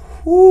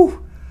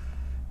 Whoo.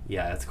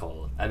 Yeah, it's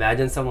cold.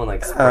 Imagine someone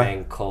like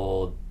spraying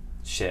cold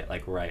shit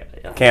like right.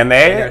 Can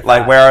they?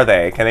 Like, where are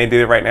they? Can they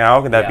do it right now?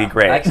 That'd be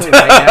great. Actually,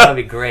 right now would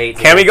be great.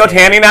 Can we go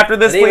tanning after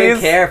this, I don't please?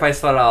 even care if I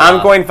sweat it all I'm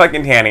off. going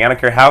fucking tanning. I don't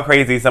care how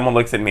crazy someone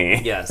looks at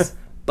me. Yes.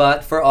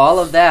 But for all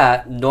of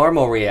that,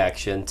 normal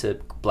reaction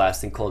to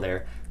blasting cold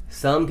air,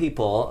 some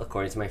people,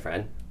 according to my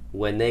friend,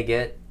 when they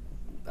get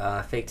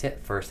fake tan,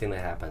 first thing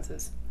that happens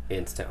is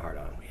instant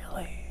hard-on.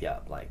 Really? Yeah,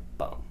 like,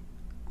 boom.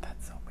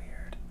 That's so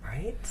weird.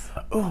 Right?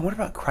 Oh, what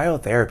about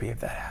cryotherapy if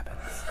that happens?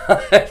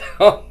 I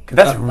don't 'Cause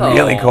that's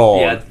really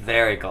cold. Yeah, it's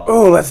very cold.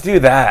 Oh, let's do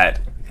that.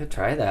 You could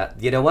try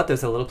that. You know what?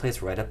 There's a little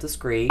place right up the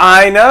street.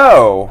 I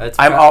know. It's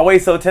I'm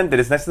always so tempted.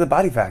 It's next to the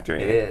Body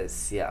Factory. It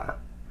is, yeah.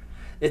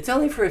 It's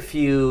only for a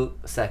few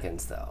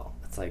seconds, though.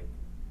 It's like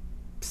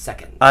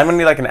seconds. I'm gonna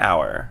need like an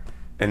hour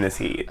in this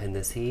heat. In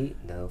this heat?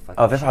 No fucking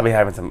Oh, they're shit. probably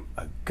having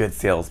a good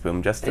sales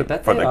boom just I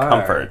bet for they the are.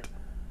 comfort.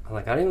 I'm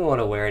like, I don't even want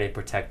to wear any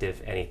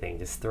protective anything.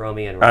 Just throw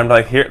me in. I'm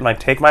like, here, like,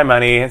 take my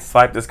money,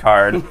 swipe this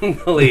card,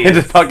 Please. and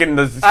just fucking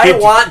just I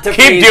want to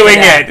keep freeze doing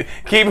to death. it.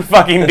 Keep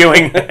fucking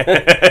doing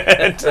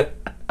it.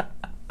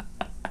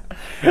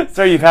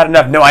 Sir, you've had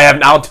enough. No, I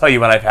haven't. I'll tell you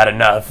when I've had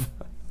enough.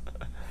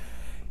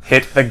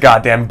 Hit the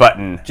goddamn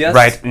button Just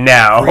right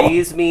now.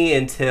 freeze me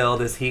until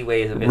this heat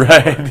wave is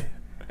Right. over,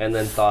 and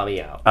then thaw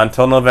me out.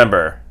 Until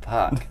November.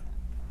 Fuck.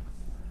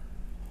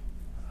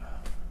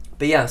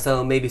 But yeah,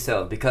 so maybe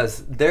so,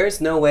 because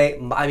there's no way.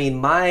 I mean,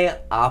 my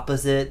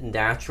opposite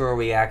natural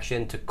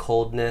reaction to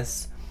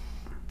coldness,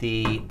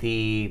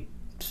 the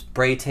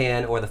spray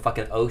tan or the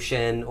fucking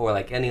ocean or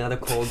like any other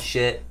cold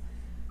shit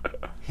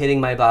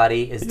hitting my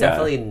body is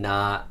definitely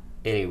not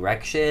an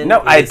erection. No,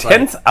 I It's like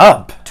tense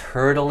up.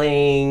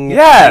 turtling.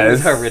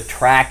 Yes. Things are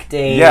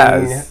retracting.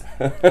 Yes.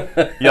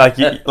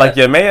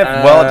 you may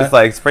have just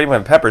like sprayed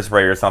with pepper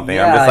spray or something.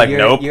 I'm just like,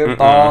 nope. Your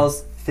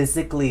balls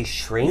physically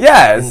shrink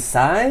Yes. in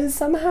size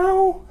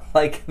somehow.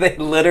 Like they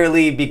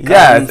literally become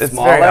Yes, it's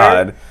smaller. very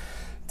odd.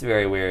 It's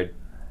very weird.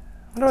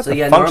 I wonder what So the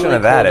yeah, function normally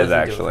of that cold is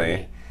doesn't do it for actually.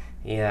 me.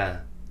 Yeah,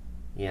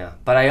 yeah.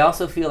 But I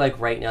also feel like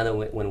right now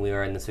that when we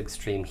are in this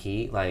extreme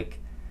heat, like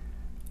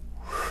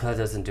that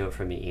doesn't do it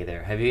for me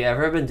either. Have you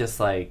ever been just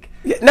like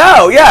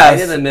No, yes.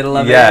 right in the middle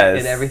of Yes. it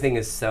and everything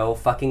is so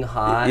fucking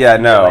hot? Yeah,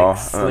 and you're, no. like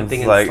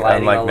slipping and I'm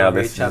sliding like, all no,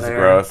 over this each is other.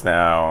 gross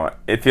now.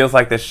 It feels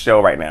like this show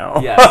right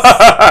now. Yes.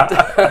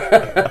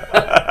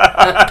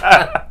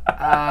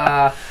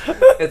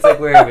 It's like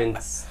we're having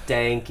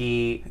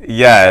stanky,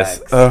 Yes.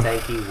 sex,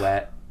 stanky,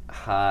 wet,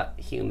 hot,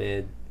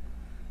 humid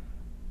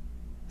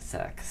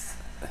sex.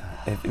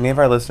 If any of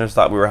our listeners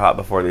thought we were hot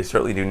before, they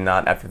certainly do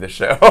not after the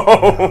show.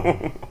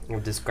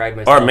 I've described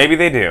myself. Or maybe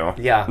they do.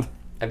 Yeah,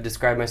 I've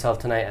described myself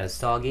tonight as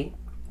soggy.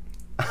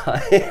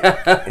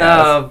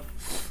 Yes.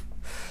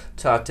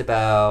 Talked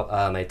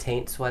about my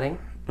taint sweating.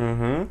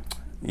 Mm-hmm.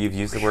 You've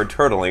used the word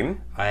turtling.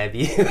 I have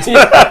used.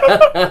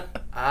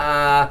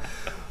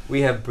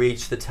 We have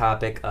breached the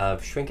topic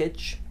of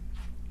shrinkage.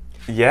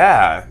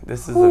 Yeah,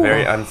 this is a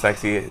very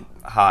unsexy,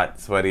 hot,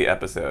 sweaty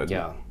episode.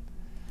 Yeah.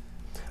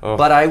 Oh.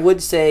 But I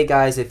would say,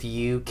 guys, if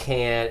you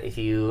can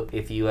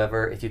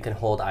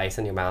hold ice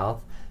in your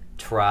mouth,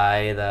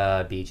 try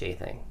the BJ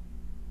thing,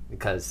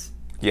 because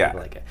Yeah. I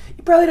like it.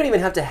 You probably don't even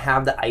have to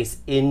have the ice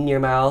in your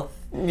mouth.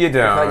 You You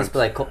probably don't. just be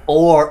like,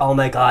 or oh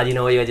my god, you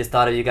know what? I just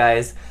thought of you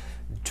guys.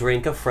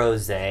 Drink a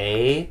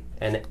frosé,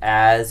 and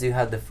as you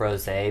have the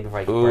frosé,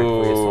 before you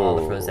swallow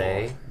the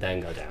frosé,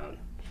 then go down.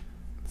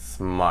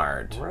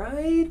 Smart.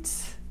 Right?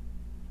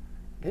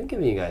 I'm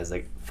giving you guys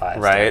like 5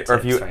 Right? Or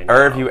if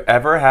you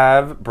ever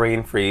have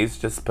brain freeze,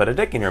 just put a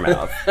dick in your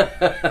mouth.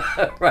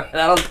 Right,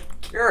 that'll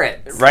cure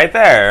it. Right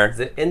there. It's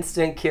an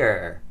instant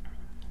cure.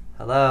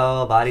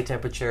 Hello, body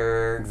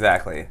temperature,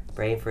 Exactly.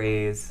 brain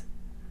freeze.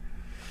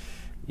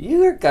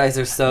 You guys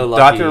are so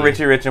lucky. Dr.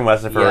 Richie Rich and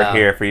Westifer are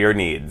here for your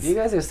needs. You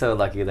guys are so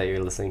lucky that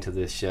you're listening to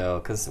this show,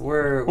 because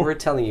we're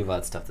telling you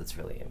about stuff that's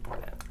really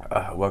important.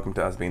 Welcome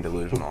to us being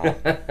delusional. I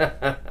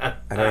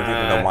don't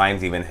think the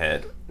wine's even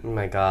hit. Oh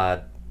my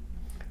god.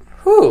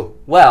 Whew.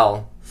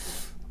 Well,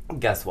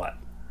 guess what?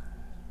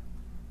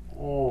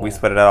 We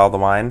spit it out all the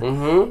wine?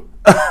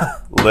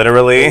 Mm-hmm.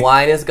 Literally. The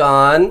wine is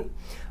gone.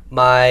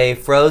 My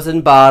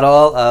frozen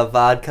bottle of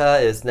vodka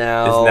is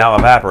now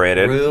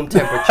evaporated. room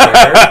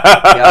temperature.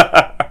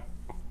 Yep.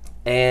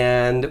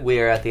 And we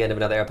are at the end of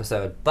another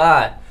episode.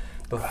 But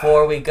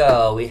before we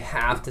go, we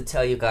have to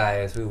tell you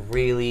guys we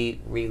really,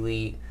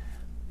 really,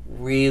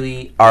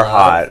 really are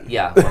hot.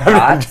 Yeah, we're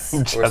hot.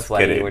 We're Just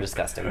sweaty. kidding. We're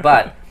disgusting.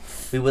 But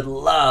we would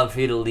love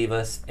for you to leave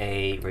us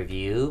a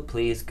review.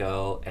 Please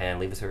go and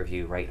leave us a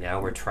review right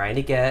now. We're trying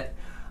to get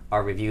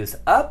our reviews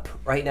up.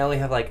 Right now we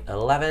have like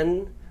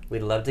 11.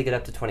 We'd love to get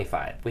up to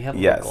 25. We have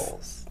little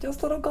goals.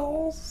 Just little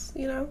goals,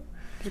 you know?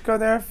 Just go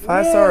there,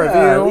 5-star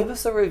review. Leave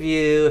us a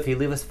review. If you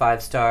leave us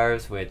 5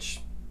 stars,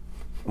 which...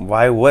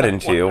 Why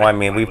wouldn't you? I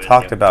mean, we've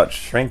talked about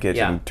shrinkage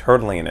Yeah. and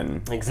turtling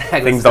and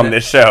Exactly. things on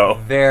this show.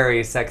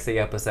 Very sexy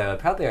episode.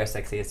 Probably our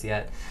sexiest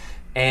yet.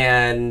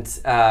 And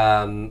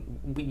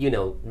we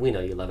know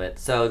you love it.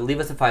 So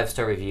leave us a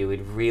 5-star review.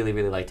 We'd really,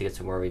 really like to get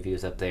some more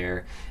reviews up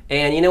there.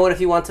 And you know what?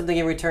 If you want something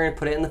in return,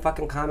 put it in the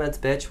fucking comments,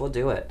 bitch. We'll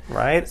do it.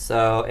 Right?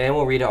 So, and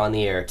we'll read it on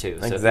the air too.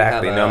 So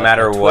Exactly. if you have No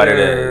matter what it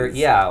Twitter, is.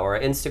 Yeah, or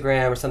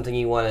Instagram or something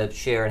you want to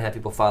share and have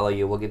people follow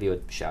you, we'll give you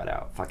a shout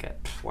out. Fuck it.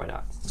 Why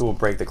not? We'll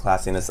break the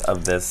classiness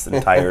of this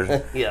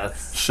entire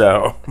Yes.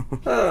 show.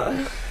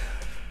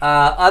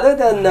 Other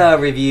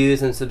than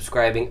reviews and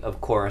subscribing,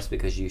 of course,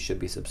 because you should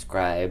be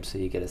subscribed so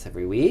you get us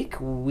every week,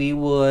 we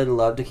would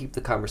love to keep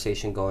the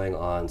conversation going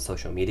on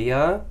social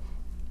media.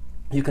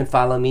 You can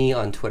follow me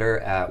on Twitter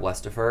at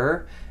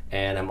Westifer,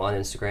 and I'm on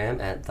Instagram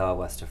at The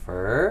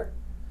Westifer.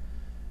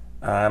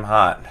 I'm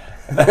hot.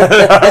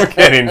 I'm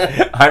kidding.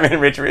 I'm in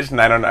Richie Rich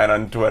 909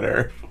 on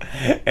Twitter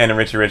and in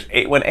Richie Rich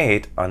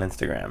 818 on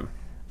Instagram.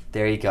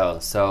 There you go.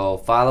 So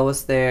follow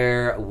us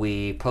there.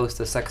 We post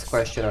a sex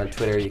question on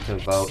Twitter. You can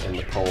vote in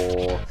the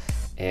poll.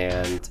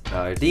 And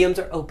our DMs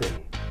are open.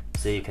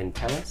 So you can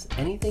tell us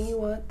anything you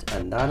want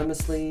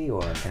anonymously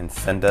or... And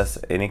send us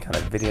any kind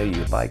of video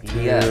you'd like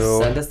to. Yes,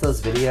 send us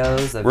those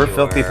videos of We're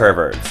filthy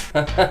perverts.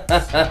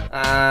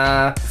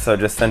 So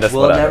just send us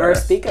We'll whatever. never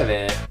speak of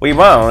it. We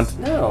won't.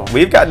 No.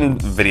 We've gotten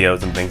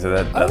videos and things of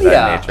that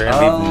yeah. nature,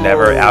 and we've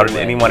never outed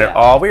anyone at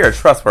all. We are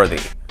trustworthy.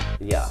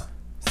 Yeah.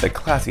 It's a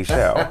classy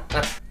show.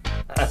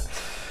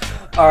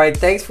 All right,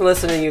 thanks for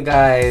listening, you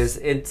guys.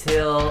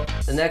 Until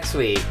next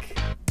week.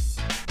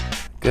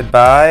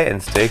 Goodbye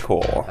and stay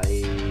cool.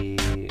 Bye.